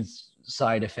unforeseen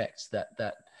side effects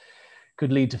that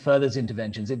could lead to further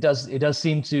interventions. It does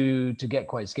seem to get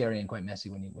quite scary and quite messy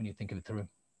when you think of it through.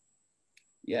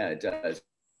 Yeah, it does.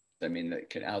 I mean, the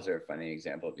canals are a funny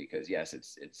example, because yes,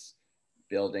 it's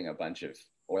building a bunch of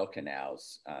oil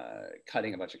canals,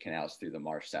 cutting a bunch of canals through the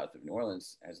marsh south of New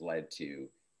Orleans has led to,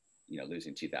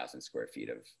 losing 2,000 square feet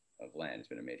of land. Has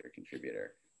been a major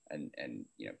contributor, and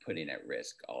putting at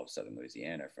risk all of southern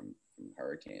Louisiana from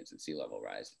hurricanes and sea level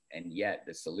rise. And yet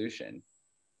the solution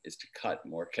is to cut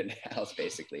more canals.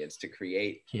 Basically, it's to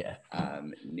create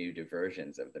new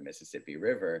diversions of the Mississippi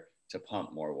River to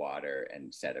pump more water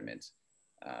and sediment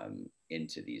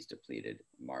into these depleted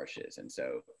marshes. And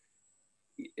so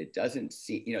it doesn't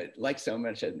seem, like so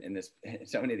much in this,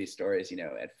 so many of these stories,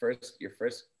 at first, your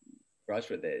first brush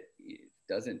with it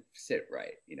doesn't sit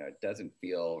right. It doesn't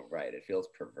feel right. It feels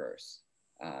perverse.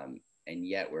 And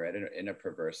yet we're in a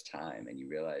perverse time, and you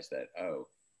realize that,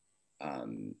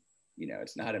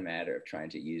 it's not a matter of trying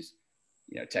to use,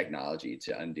 technology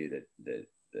to undo the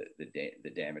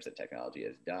damage that technology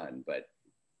has done, but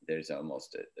there's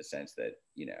almost a sense that,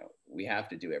 we have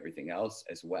to do everything else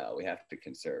as well. We have to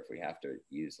conserve, we have to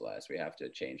use less, we have to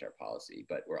change our policy,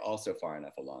 but we're also far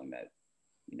enough along that,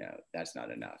 that's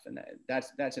not enough. And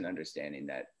that's an understanding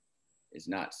that is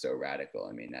not so radical.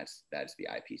 I mean, that's the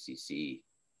IPCC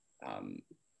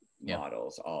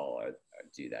models all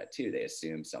do that too. They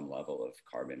assume some level of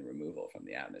carbon removal from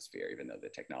the atmosphere, even though the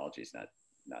technology is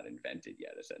not invented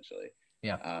yet, essentially.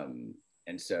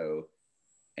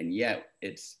 And yet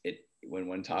when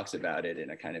one talks about it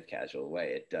in a kind of casual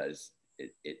way, it does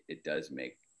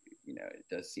make, it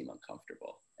does seem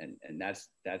uncomfortable. And that's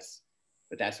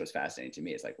what's fascinating to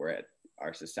me. It's like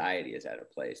our society is at a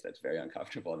place that's very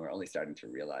uncomfortable, and we're only starting to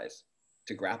realize,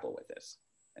 to grapple with this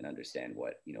and understand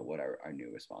what our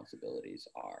new responsibilities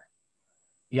are.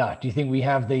 Yeah. Do you think we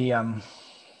have do you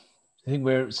think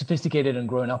we're sophisticated and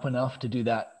grown up enough to do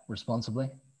that responsibly?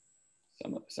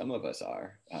 Some of us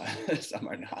are, some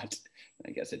are not.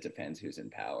 I guess it depends who's in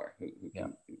power, who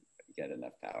can get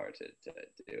enough power to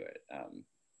do it.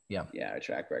 Our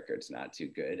track record's not too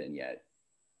good, and yet,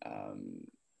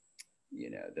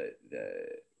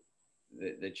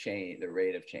 the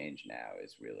rate of change now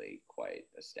is really quite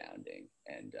astounding.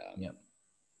 And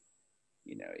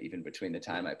even between the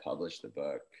time I published the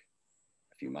book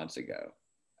a few months ago,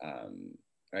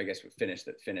 or I guess we finished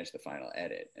the final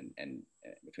edit, and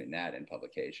between that and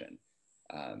publication,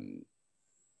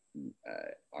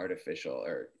 artificial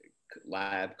or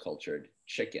lab cultured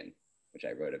chicken, which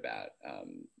I wrote about,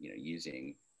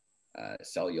 using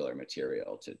cellular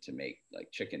material to make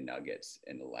like chicken nuggets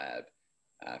in the lab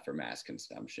for mass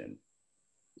consumption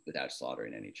without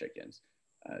slaughtering any chickens.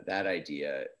 That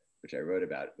idea, which I wrote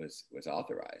about, was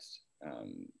authorized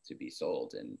to be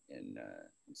sold in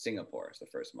Singapore as the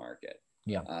first market.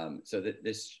 So that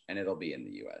and it'll be in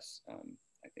the US,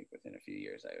 I think within a few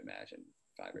years, I imagine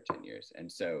 5 or 10 years.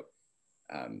 And so,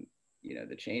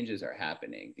 the changes are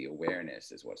happening. The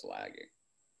awareness is what's lagging.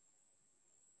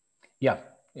 Yeah.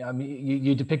 I mean,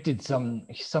 you depicted some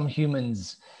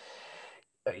humans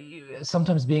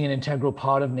sometimes being an integral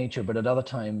part of nature, but at other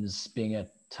times being a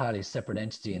entirely separate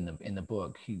entity in the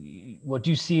book. What do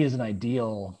you see as an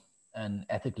ideal and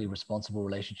ethically responsible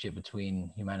relationship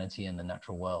between humanity and the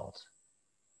natural world?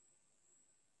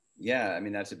 Yeah, I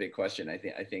mean, that's a big question. I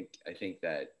think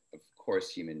that, of course,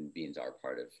 human beings are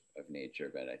part of nature,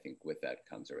 but I think with that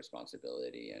comes a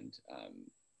responsibility, and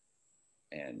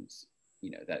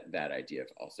that idea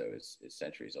also is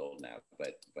centuries old now.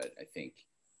 But I think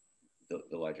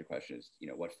the larger question is,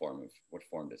 what form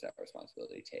does that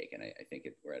responsibility take? And I think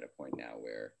we're at a point now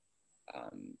where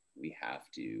we have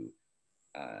to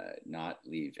not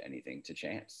leave anything to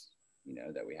chance.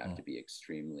 That we have to be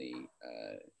extremely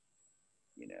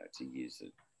to use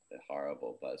the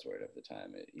horrible buzzword of the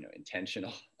time,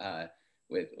 intentional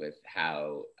with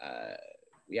how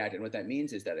we act. And what that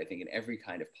means is that I think in every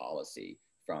kind of policy,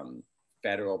 from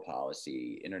federal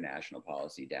policy, international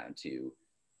policy, down to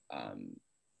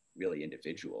really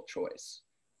individual choice,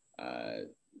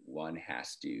 one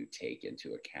has to take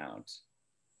into account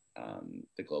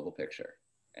the global picture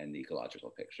and the ecological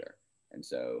picture. And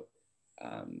so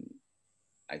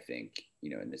I think,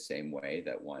 in the same way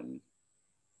that one,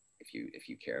 if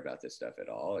you care about this stuff at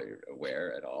all, or you're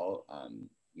aware at all,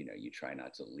 you try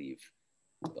not to leave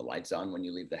the lights on when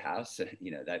you leave the house.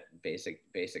 That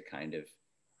basic kind of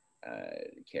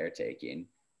caretaking,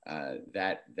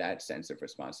 that sense of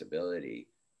responsibility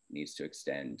needs to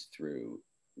extend through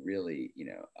really,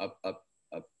 up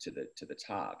to the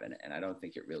top. And I don't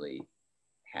think it really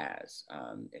has.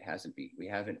 We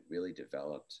haven't really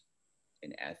developed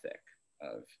an ethic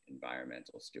of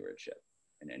environmental stewardship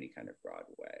in any kind of broad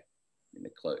way.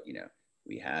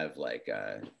 We have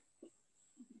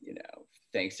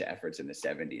thanks to efforts in the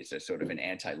 70s, there's sort of an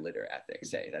anti-litter ethic,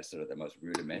 say. That's sort of the most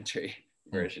rudimentary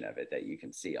version of it that you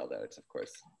can see, although it's, of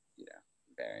course,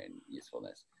 varying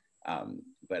usefulness.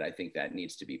 But I think that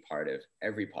needs to be part of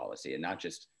every policy, and not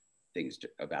just things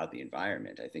about the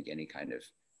environment. I think any kind of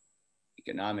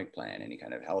economic plan, any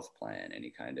kind of health plan, any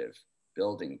kind of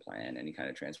building plan, any kind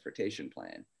of transportation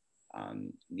plan,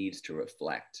 needs to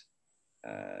reflect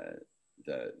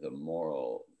the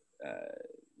moral,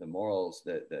 the morals,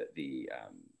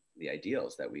 the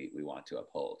ideals that we want to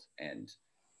uphold. And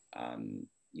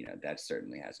you know, that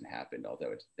certainly hasn't happened,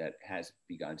 although that has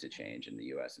begun to change in the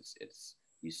U.S. It's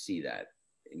you see that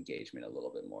engagement a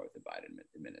little bit more with the Biden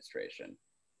administration,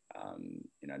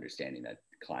 in understanding that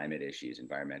climate issues,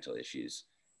 environmental issues,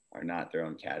 are not their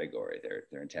own category.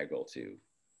 They're integral to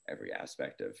every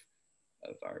aspect of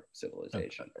our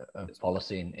civilization, of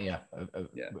policy, and yeah,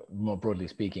 more broadly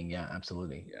speaking, yeah,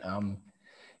 absolutely. Yeah.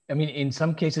 I mean, in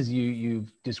some cases,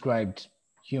 you've described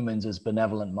humans as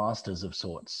benevolent masters of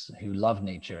sorts who love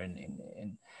nature, and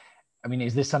I mean,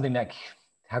 is this something that,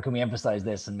 how can we emphasize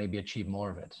this and maybe achieve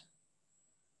more of it?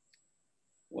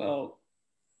 Well,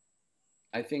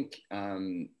 I think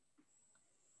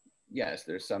yes,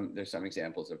 there's some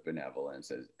examples of benevolence.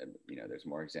 As you know, there's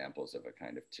more examples of a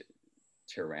kind of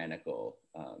tyrannical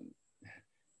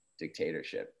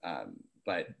dictatorship,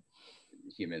 but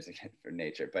humans for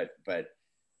nature. But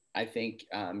I think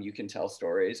you can tell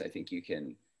stories. I think you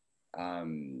can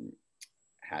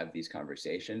have these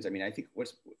conversations. I mean, I think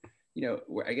what's, you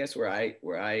know, I guess where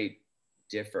I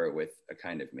differ with a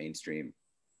kind of mainstream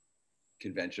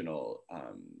conventional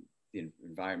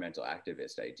environmental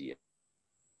activist idea,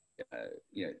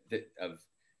 you know, of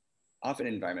often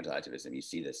in environmental activism, you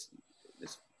see this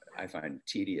I find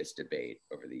tedious debate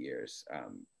over the years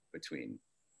between,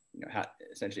 you know, how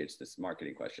essentially it's this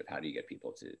marketing question of how do you get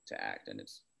people to act, and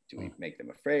it's, do we make them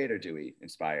afraid or do we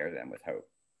inspire them with hope?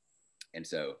 And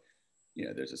so, you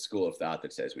know, there's a school of thought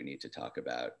that says we need to talk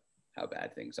about how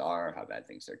bad things are, how bad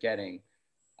things are getting,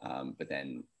 but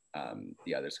then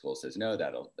the other school says no,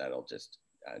 that'll just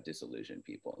disillusion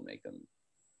people and make them,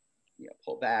 you know,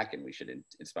 pull back, and we should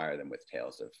inspire them with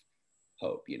tales of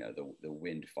hope. You know, the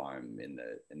wind farm in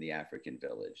the African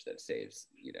village that saves,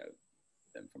 you know,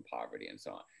 them from poverty and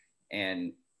so on.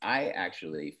 And I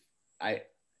actually,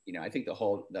 you know, I think the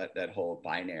whole that whole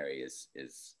binary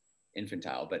is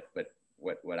infantile. But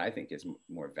what I think is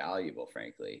more valuable,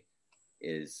 frankly,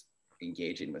 is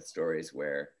engaging with stories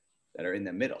that are in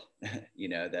the middle, you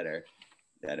know, that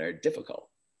are difficult,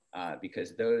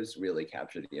 because those really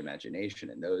capture the imagination,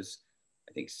 and those,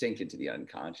 I think, sink into the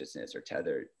unconsciousness or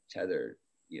tether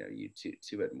you know, you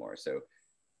to it more. So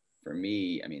for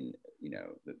me, I mean, you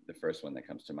know, the first one that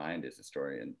comes to mind is the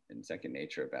story in Second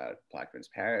Nature about Plaquemines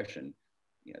Parish, and,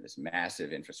 you know, this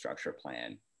massive infrastructure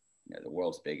plan, you know, the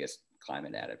world's biggest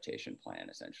climate adaptation plan,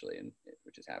 essentially,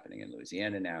 which is happening in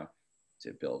Louisiana now,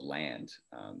 to build land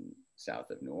south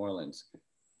of New Orleans,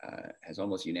 has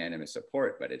almost unanimous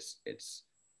support, but it's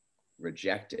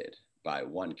rejected by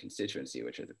one constituency,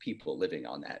 which are the people living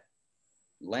on that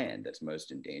land that's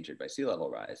most endangered by sea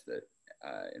level rise,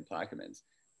 in Plaquemines.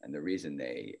 And the reason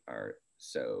they are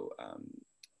so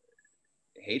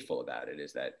hateful about it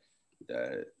is that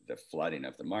the flooding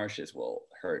of the marshes will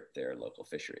hurt their local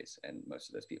fisheries, and most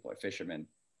of those people are fishermen,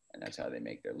 and that's how they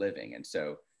make their living. And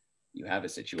so you have a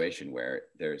situation where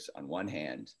there's, on one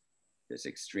hand, this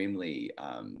extremely,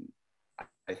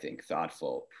 I think,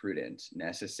 thoughtful, prudent,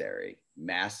 necessary,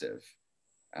 massive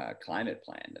climate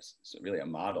plan. That's really a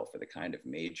model for the kind of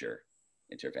major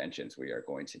interventions we are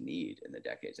going to need in the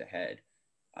decades ahead.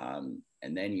 And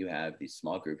then you have these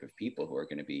small group of people who are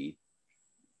going to be,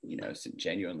 you know,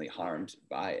 genuinely harmed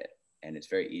by it. And it's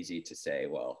very easy to say,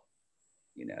 well,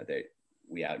 you know,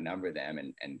 we outnumber them,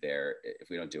 and if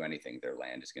we don't do anything, their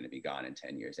land is going to be gone in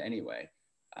 10 years anyway.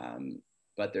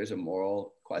 But there's a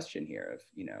moral question here of,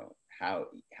 you know, how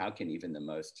can even the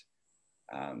most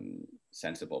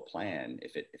sensible plan,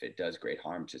 if it does great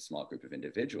harm to a small group of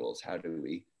individuals, how do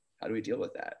we deal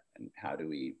with that, and how do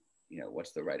we, you know,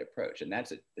 what's the right approach? And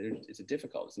it's a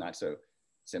difficult. It's not so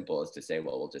simple as to say,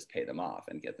 well, we'll just pay them off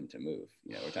and get them to move.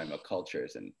 You know, we're talking about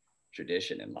cultures and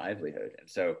tradition and livelihood, and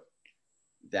so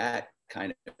that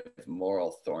kind of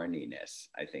moral thorniness,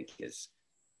 I think,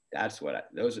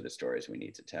 those are the stories we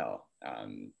need to tell,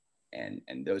 and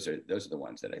those are the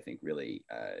ones that I think really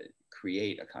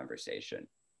create a conversation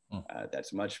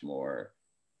that's much more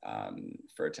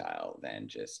fertile than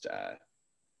just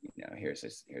you know,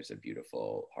 here's a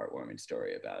beautiful, heartwarming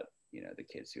story about, you know, the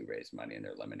kids who raised money in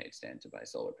their lemonade stand to buy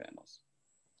solar panels.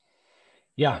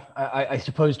 Yeah, I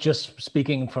suppose, just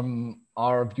speaking from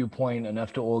our viewpoint and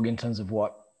After.org, in terms of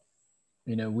what,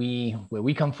 you know, where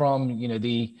we come from, you know,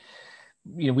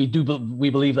 we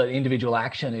believe that individual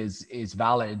action is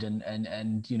valid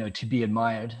and you know, to be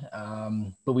admired,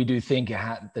 but we do think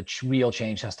that real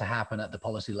change has to happen at the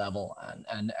policy level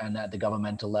and at the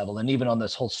governmental level, and even on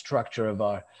this whole structure of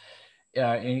our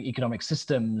economic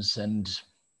systems. And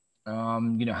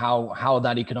you know, how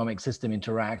that economic system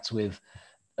interacts with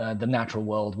the natural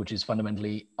world, which is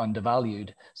fundamentally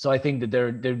undervalued. So I think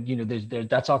that you know,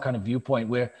 that's our kind of viewpoint.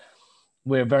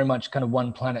 We're very much kind of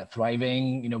one planet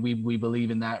thriving. You know, we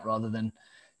believe in that rather than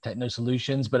techno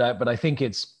solutions. But I think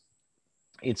it's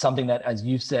something that, as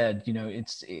you said, you know,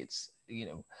 it's you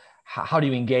know, how do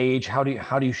you engage? How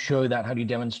do you show that? How do you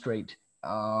demonstrate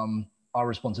our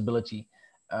responsibility,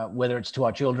 whether it's to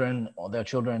our children or their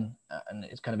children? And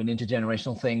it's kind of an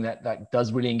intergenerational thing that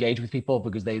does really engage with people,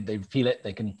 because they feel it.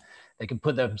 They can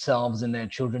put themselves in their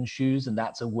children's shoes, and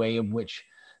that's a way in which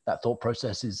that thought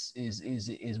process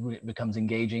becomes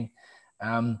engaging.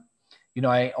 You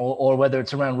know, or whether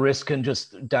it's around risk and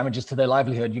just damages to their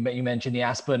livelihood. You mentioned the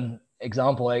Aspen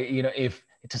example. You know, if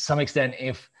to some extent,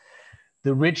 if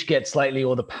the rich get slightly,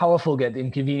 or the powerful get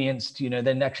inconvenienced, you know,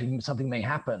 then actually something may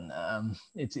happen.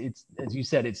 It's as you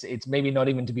said, it's maybe not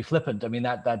even to be flippant. I mean,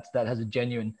 that has a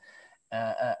genuine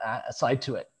side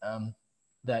to it.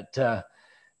 That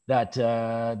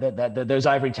those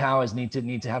ivory towers need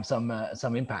to have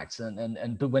some impacts,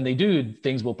 but when they do,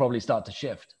 things will probably start to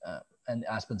shift. And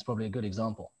Aspen's probably a good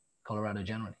example. Colorado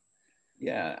generally.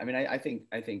 Yeah, I mean, I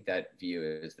think that view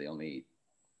is the only,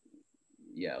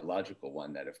 logical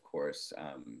one. That of course,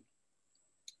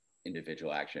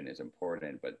 individual action is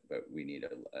important, but we need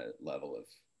a level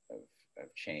of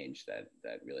change that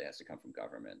really has to come from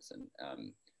governments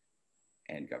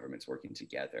and governments working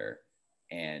together.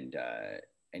 And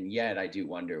yet, I do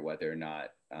wonder whether or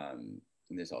not, and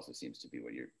this also seems to be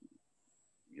what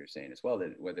you're saying as well,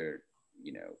 that whether,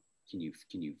 you know, can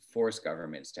you force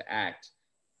governments to act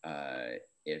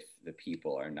if the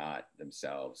people are not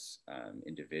themselves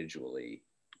individually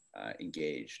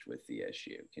engaged with the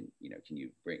issue? Can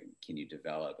you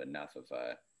develop enough of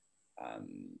a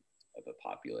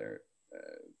popular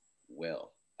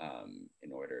will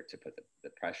in order to put the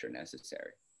pressure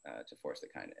necessary to force the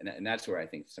kind of, and that's where I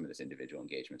think some of this individual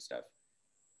engagement stuff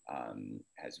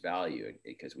has value,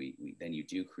 because we then you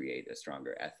do create a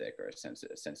stronger ethic, or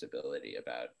a sensibility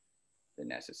about the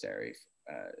necessary,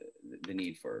 the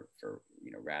need for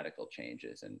you know, radical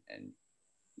changes, and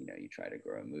you know, you try to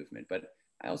grow a movement. But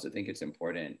I also think it's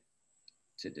important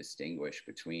to distinguish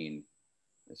between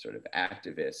the sort of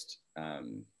activist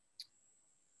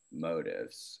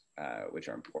motives, which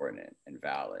are important and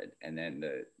valid, and then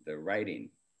the writing,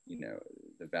 you know,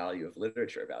 the value of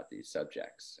literature about these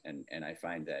subjects. And I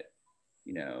find that,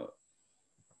 you know,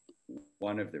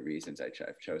 one of the reasons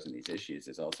I've chosen these issues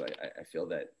is also I feel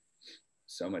that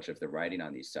so much of the writing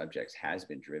on these subjects has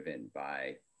been driven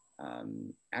by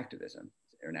activism,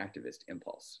 or an activist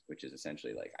impulse, which is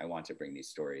essentially like, I want to bring these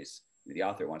stories, the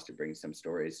author wants to bring some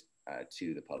stories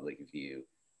to the public view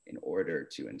in order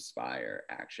to inspire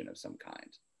action of some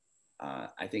kind.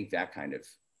 I think that kind of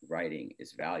writing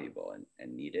is valuable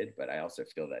and needed, but I also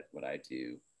feel that what I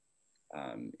do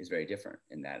is very different,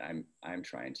 in that I'm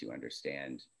trying to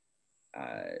understand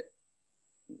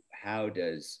how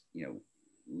does, you know,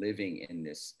 living in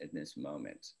this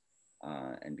moment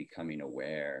and becoming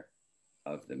aware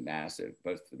of the massive,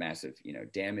 you know,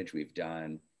 damage we've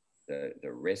done, the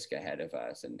risk ahead of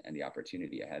us, and the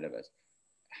opportunity ahead of us.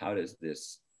 How does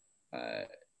this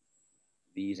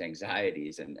these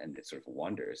anxieties and the sort of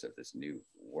wonders of this new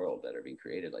world that are being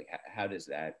created, like how does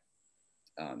that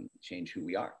change who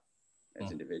we are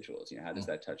as individuals? You know, how does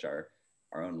that touch our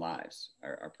own lives,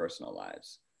 our personal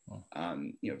lives?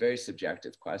 You know, very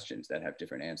subjective questions that have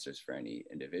different answers for any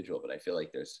individual, but I feel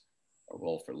like there's a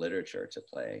role for literature to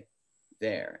play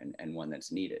there, and one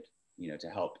that's needed, you know, to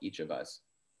help each of us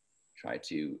try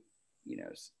to, you know,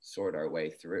 sort our way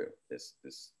through this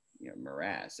you know,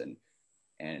 morass.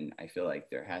 And I feel like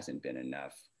there hasn't been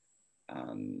enough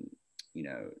you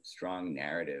know, strong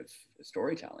narrative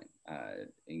storytelling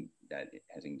that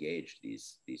has engaged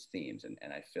these themes,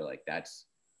 and I feel like that's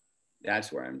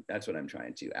what I'm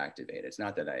trying to activate. It's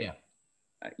not that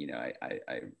you know,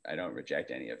 I don't reject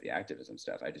any of the activism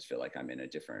stuff. I just feel like I'm in a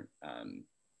different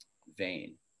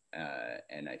vein,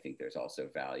 and I think there's also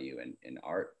value in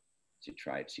art to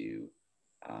try to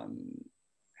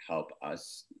help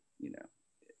us, you know,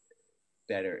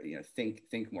 better, you know,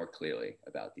 think more clearly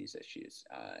about these issues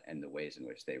and the ways in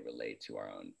which they relate to our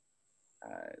own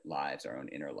lives, our own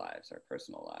inner lives, our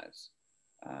personal lives.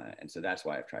 And so that's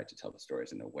why I've tried to tell the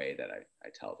stories in the way that I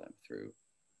tell them, through,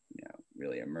 you know,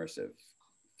 really immersive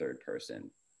third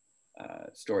person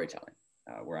storytelling,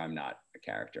 where I'm not a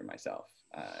character myself.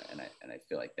 And I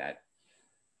feel like that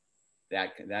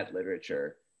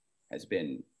literature has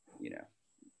been, you know,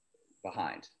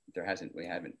 behind. There hasn't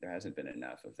been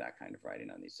enough of that kind of writing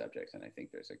on these subjects, and I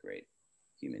think there's a great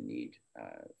human need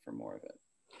for more of it.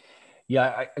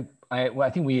 Yeah, well, I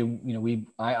think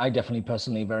I definitely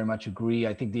personally very much agree.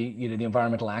 I think the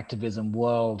environmental activism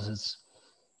world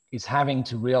is having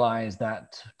to realize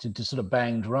that to sort of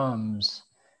bang drums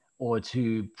or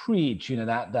to preach,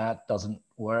 that doesn't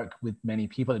work with many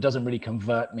people. It doesn't really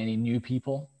convert many new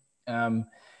people.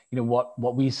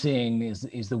 What we're seeing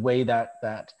is the way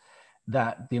that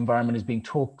the environment is being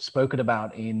spoken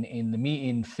about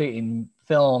in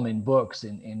film, in books,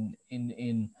 in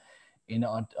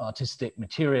artistic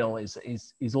material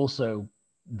is also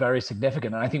very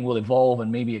significant, and I think will evolve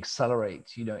and maybe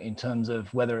accelerate, in terms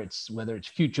of whether it's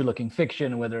future looking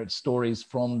fiction, whether it's stories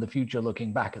from the future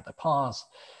looking back at the past,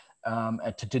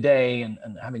 to today, and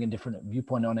having a different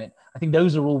viewpoint on it. I think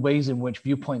those are all ways in which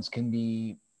viewpoints can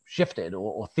be shifted,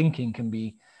 or thinking can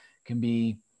be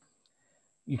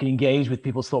you can engage with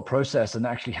people's thought process and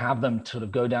actually have them sort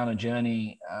of go down a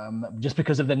journey, just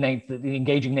because of the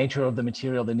engaging nature of the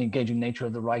material, the engaging nature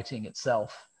of the writing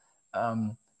itself,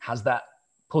 has that,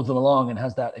 pulls them along and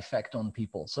has that effect on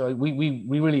people. So we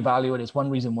really value it. It's one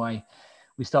reason why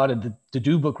we started to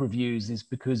do book reviews, is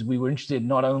because we were interested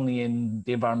not only in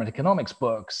the environment economics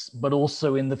books, but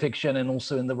also in the fiction and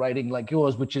also in the writing like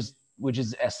yours, which is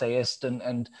essayist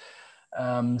and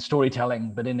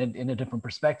storytelling, but in a different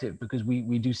perspective, because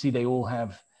we do see they all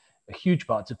have a huge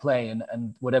part to play,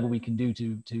 and whatever we can do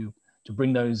to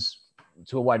bring those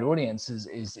to a wider audience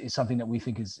is something that we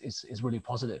think is really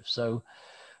positive. So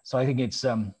I think it's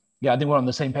I think we're on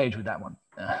the same page with that one.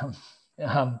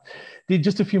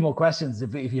 Just a few more questions,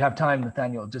 if you have time,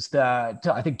 Nathaniel. Just I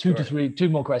think two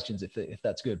more questions, if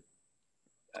that's good.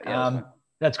 Yeah,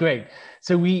 that's great.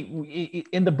 So we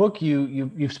in the book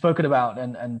you've spoken about,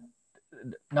 and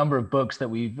number of books that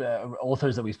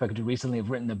authors that we've spoken to recently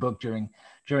have written a book during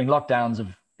lockdowns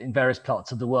in various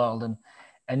parts of the world,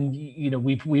 and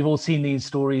we've all seen these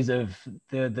stories of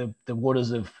the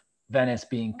waters of Venice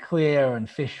being clear, and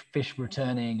fish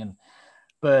returning, and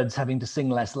birds having to sing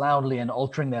less loudly and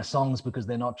altering their songs because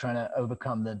they're not trying to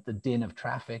overcome the din of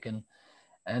traffic,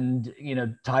 and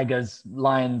tigers,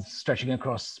 lions stretching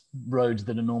across roads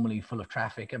that are normally full of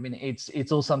traffic. I mean,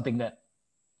 it's all something that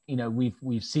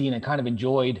we've seen and kind of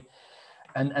enjoyed,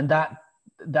 and that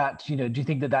do you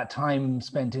think that time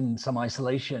spent in some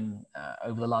isolation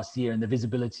over the last year, and the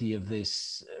visibility of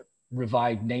this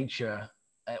revived nature,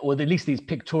 or at least these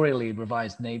pictorially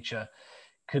revised nature,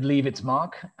 could leave its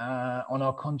mark on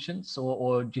our conscience,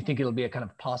 or do you think it'll be a kind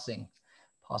of passing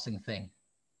thing?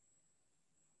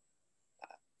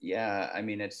 Yeah, I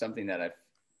mean, it's something that I've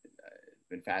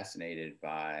been fascinated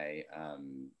by,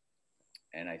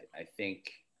 and I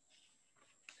think,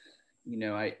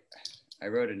 I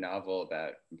wrote a novel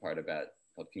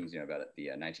called Kings, about the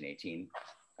 1918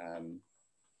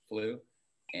 flu,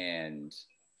 and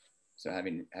so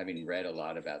having read a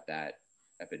lot about that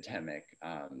epidemic,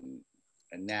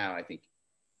 and now I think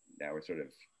we're sort of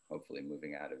hopefully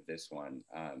moving out of this one.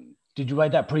 Did you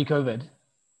write that pre-COVID?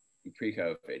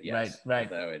 Pre-COVID, yes.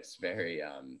 Right. Although it's very, it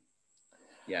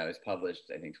was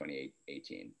published, I think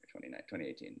 2018 or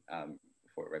 2018,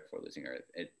 right before losing Earth.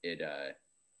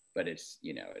 But it's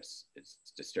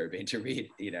disturbing to read,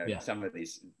 some of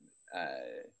these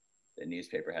the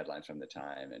newspaper headlines from the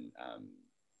time, and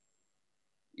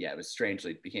it was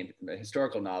became a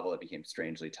historical novel. It became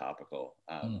strangely topical,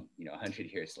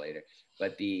 100 years later.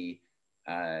 But and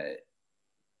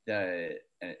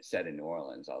it's set in New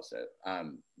Orleans also.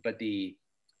 But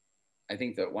I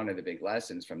think that one of the big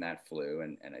lessons from that flu,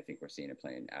 and I think we're seeing it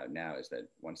playing out now, is that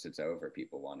once it's over,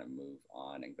 people want to move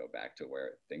on and go back to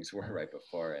where things were right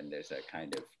before. And there's a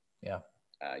kind of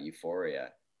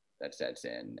euphoria that sets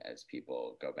in as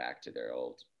people go back to their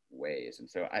old ways. And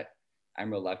so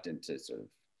I'm reluctant to sort of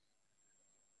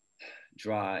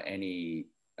draw any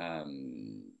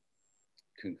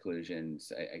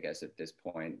conclusions, I guess, at this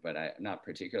point, but I'm not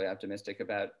particularly optimistic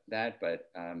about that. But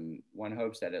one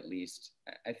hopes that at least,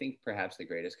 I think perhaps the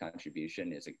greatest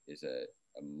contribution is a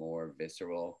more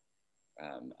visceral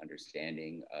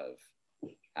understanding of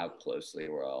how closely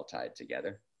we're all tied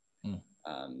together.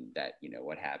 That,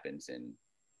 what happens in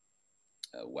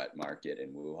a wet market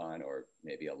in Wuhan, or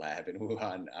maybe a lab in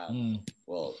Wuhan,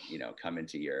 will, come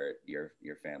into your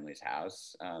family's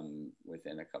house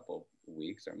within a couple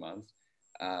weeks or months.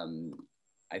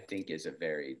 I think is a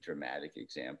very dramatic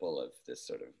example of this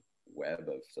sort of web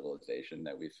of civilization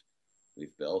that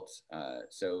we've built.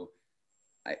 So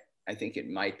I think it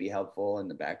might be helpful in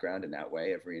the background in that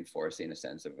way of reinforcing a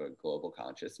sense of a global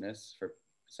consciousness for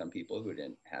some people who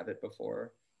didn't have it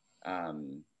before.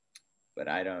 But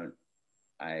I don't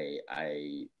know.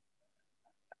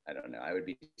 I would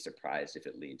be surprised if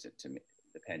it leads to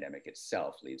the pandemic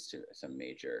itself leads to some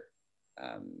major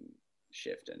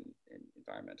shift in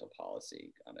environmental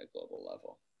policy on a global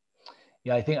level.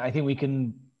 Yeah, I think we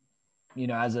can,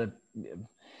 as a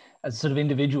sort of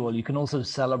individual, you can also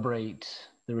celebrate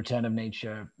the return of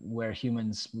nature where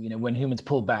humans, when humans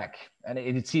pull back, and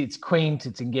it's quaint,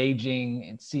 it's engaging,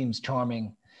 it seems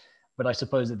charming, but I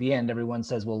suppose at the end everyone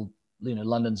says, well,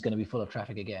 London's going to be full of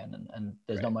traffic again, and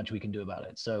there's Right. not much we can do about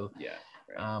it. So yeah,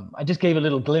 right. I just gave a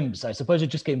little glimpse. I suppose it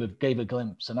just gave a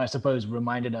glimpse, and I suppose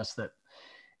reminded us that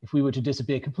if we were to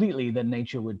disappear completely, then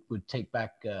nature would take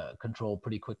back control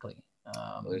pretty quickly.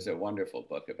 Well, there's a wonderful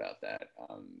book about that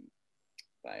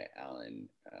by Alan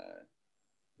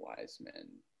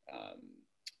Wiseman,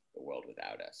 The World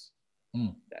Without Us.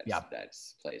 That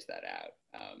plays that out,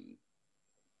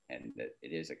 and that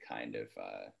it is a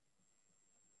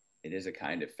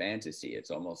kind of fantasy. It's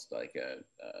almost like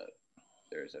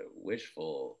there's a wish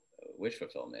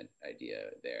fulfillment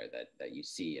idea there that you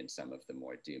see in some of the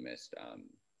more doomist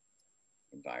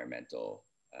environmental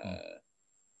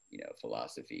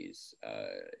philosophies.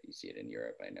 You see it in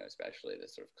Europe, I know, especially the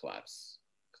sort of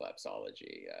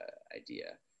collapsology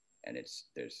idea, and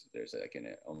there's like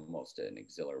almost an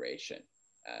exhilaration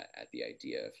at the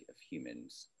idea of human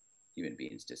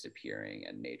beings disappearing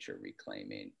and nature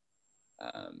reclaiming.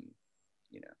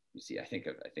 You see, I think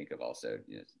of also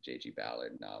J.G.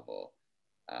 Ballard novel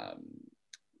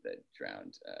that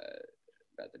drowned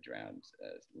about the drowned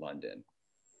London.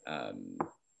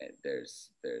 There's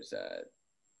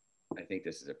I think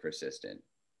this is a persistent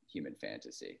human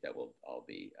fantasy that will all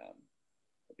be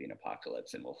an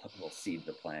apocalypse, and we'll cede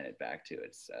the planet back to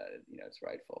its its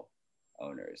rightful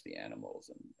owners, the animals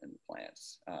and the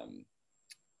plants.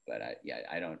 But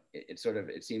I don't.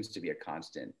 It seems to be a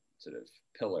constant sort of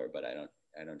pillar, but I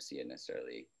don't see it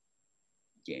necessarily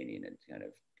gaining a kind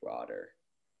of broader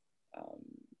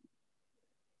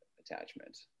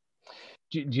attachment.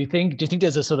 Do you think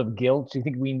there's a sort of guilt? Do you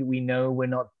think we know we're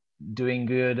not doing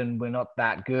good and we're not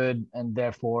that good, and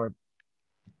therefore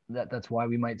that's why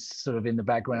we might sort of in the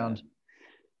background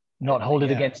not hold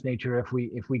it against nature if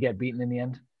we get beaten in the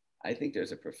end? I think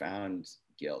there's a profound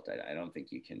guilt. I don't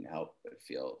think you can help but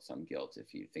feel some guilt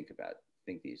if you think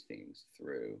these things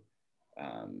through.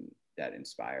 That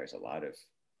inspires a lot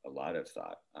of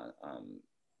thought.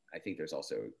 I think there's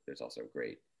also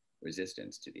great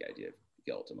resistance to the idea of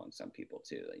guilt among some people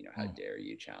too. How dare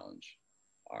you challenge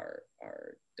our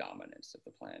dominance of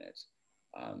the planet?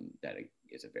 That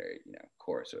is a very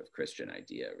core sort of Christian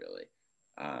idea, really.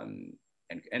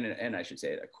 And I should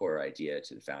say a core idea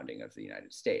to the founding of the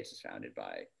United States is founded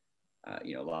by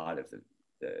a lot of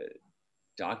the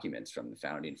documents from the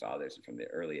founding fathers and from the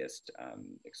earliest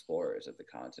explorers of the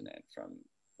continent from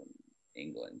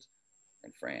England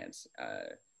and France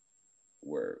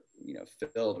were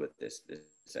filled with this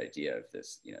idea of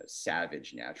this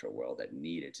savage natural world that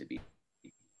needed to be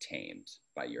tamed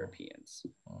by Europeans.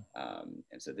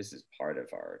 And so this is part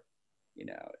of our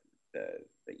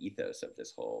the ethos of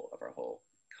our whole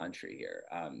country here.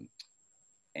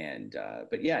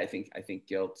 But yeah, I think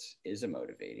guilt is a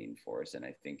motivating force, and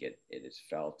I think it is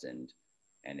felt and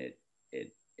it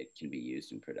can be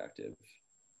used in productive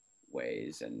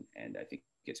ways, and I think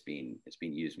it's being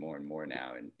used more and more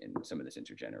now in some of this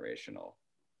intergenerational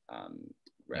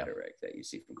rhetoric that you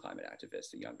see from climate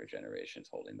activists, the younger generations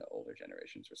holding the older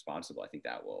generations responsible. I think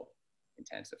that will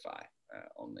intensify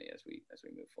only as we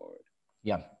move forward.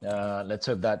 Yeah, let's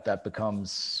hope that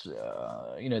becomes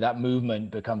that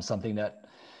movement becomes something that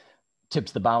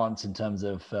tips the balance in terms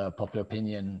of popular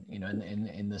opinion,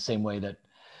 in the same way that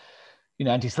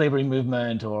anti-slavery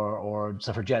movement or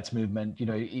suffragettes movement,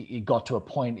 it got to a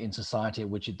point in society at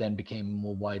which it then became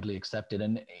more widely accepted.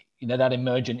 And that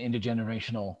emergent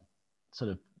intergenerational sort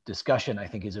of discussion, I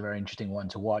think, is a very interesting one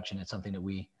to watch, and it's something that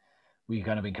we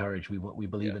kind of encourage. We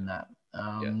believe in that.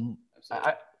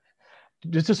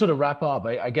 Just to sort of wrap up,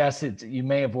 I guess you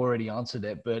may have already answered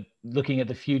it, but looking at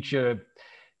the future,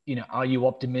 are you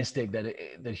optimistic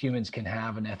that humans can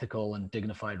have an ethical and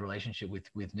dignified relationship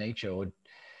with nature? Or,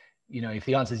 if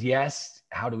the answer is yes,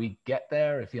 how do we get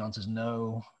there? If the answer is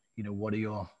no, what are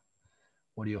your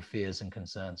fears and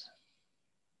concerns?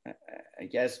 I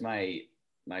guess my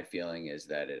feeling is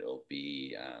that it'll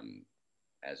be,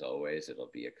 as always,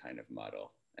 it'll be a kind of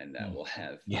muddle, and that we'll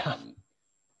have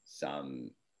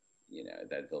some,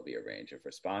 that there'll be a range of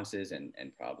responses, and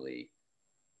probably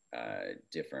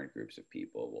different groups of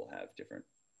people will have different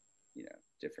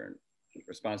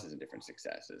responses and different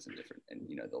successes and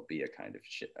there'll be a kind of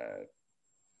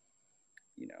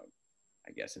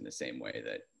I guess in the same way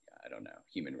that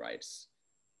human rights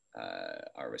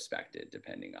are respected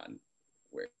depending on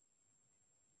where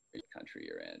country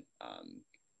you're in.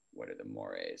 what are the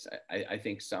mores? I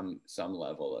think some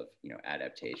level of, you know,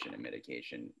 adaptation and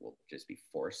mitigation will just be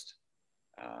forced,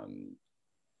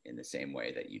 in the same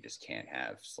way that you just can't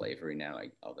have slavery now.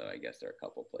 Although I guess there are a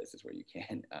couple places where you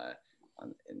can,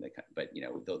 but you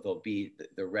know, there'll be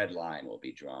the red line will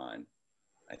be drawn,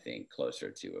 I think,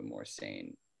 closer to a more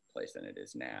sane place than it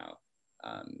is now.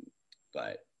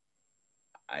 But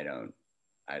I don't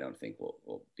think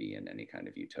we'll be in any kind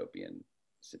of utopian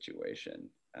situation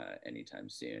anytime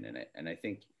soon. And I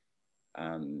think,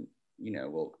 you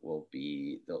know,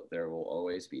 there will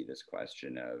always be this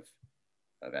question of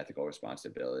ethical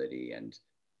responsibility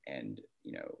and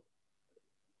you know,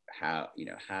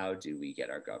 how do we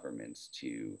get our governments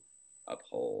to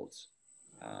uphold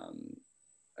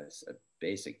a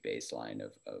basic baseline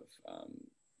of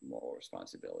moral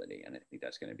responsibility. And I think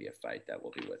that's going to be a fight that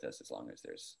will be with us as long as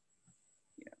there's,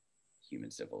 you know, human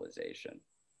civilization.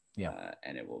 Yeah.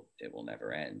 And it will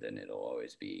never end, and it'll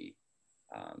always be,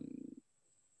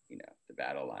 you know, the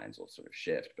battle lines will sort of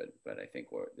shift, but I think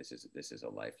this is a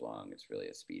lifelong, it's really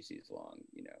a species long,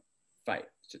 you know, fight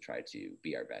to try to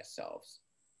be our best selves.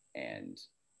 And,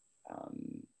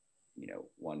 you know,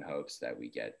 one hopes that we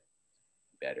get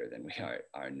better than we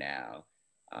are now.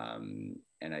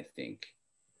 And I think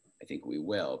we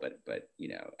will, but, you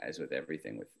know, as with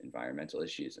everything with environmental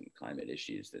issues and climate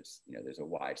issues, there's a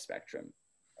wide spectrum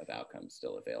of outcomes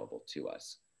still available to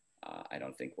us. I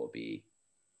don't think we'll be,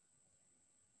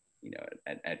 you know,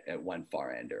 at one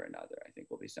far end or another. I think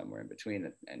we'll be somewhere in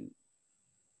between, and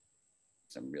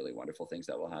some really wonderful things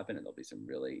that will happen, and there'll be some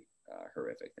really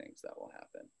horrific things that will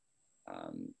happen.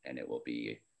 And it will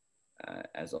be,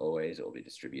 as always, it will be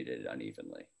distributed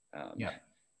unevenly.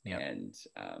 And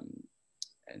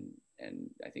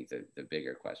I think the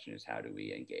bigger question is, how do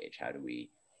we engage? How do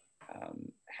we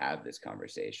have this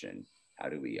conversation? How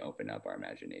do we open up our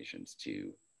imaginations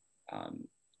to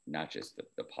not just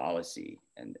the policy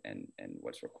and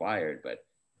what's required, but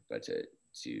to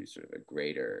sort of a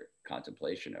greater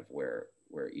contemplation of where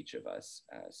each of us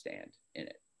stand in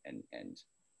it, and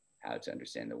how to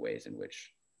understand the ways in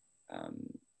which,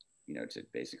 you know, to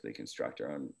basically construct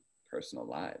our own personal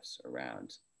lives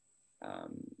around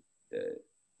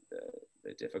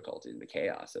the difficulty and the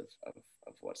chaos of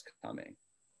what's coming.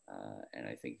 And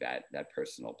I think that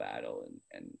personal battle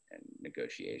and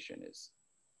negotiation is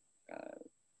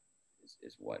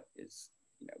what is,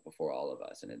 you know, before all of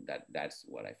us. And that's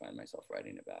what I find myself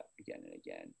writing about again and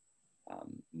again,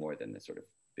 more than the sort of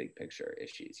big picture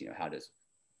issues. You know, how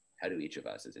do each of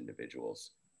us as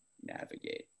individuals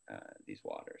navigate these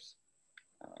waters?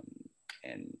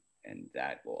 And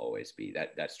that will always be,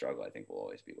 that struggle, I think, will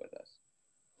always be with us.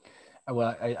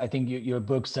 Well, I think your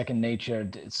book, Second Nature,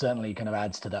 certainly kind of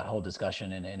adds to that whole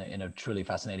discussion in a truly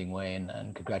fascinating way.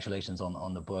 And congratulations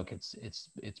on the book.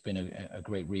 It's been a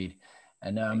great read.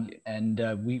 And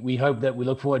we hope that we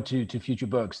look forward to future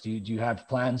books. Do you have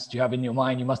plans? Do you have in your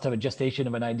mind? You must have a gestation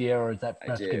of an idea, or is that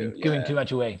perhaps giving too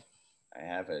much away? I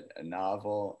have a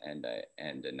novel and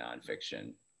a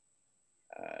nonfiction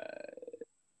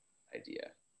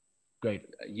idea. Great.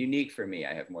 Unique for me.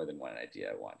 I have more than one idea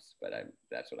at once, but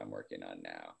that's what I'm working on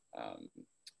now.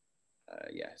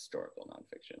 Historical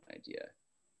nonfiction idea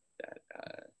that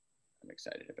I'm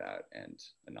excited about, and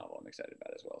a novel I'm excited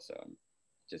about as well. So I'm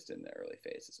just in the early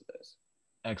phases of this.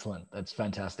 Excellent. That's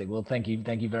fantastic. Well, thank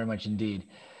you very much indeed.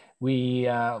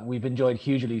 We've enjoyed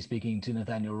hugely speaking to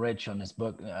Nathaniel Rich on this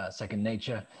book, Second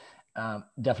Nature.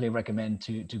 Definitely recommend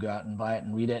to go out and buy it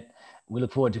and read it. We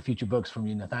look forward to future books from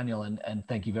you, Nathaniel, and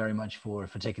thank you very much for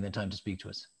taking the time to speak to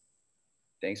us.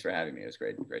 Thanks for having me. It was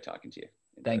great talking to you.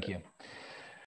 Thank you.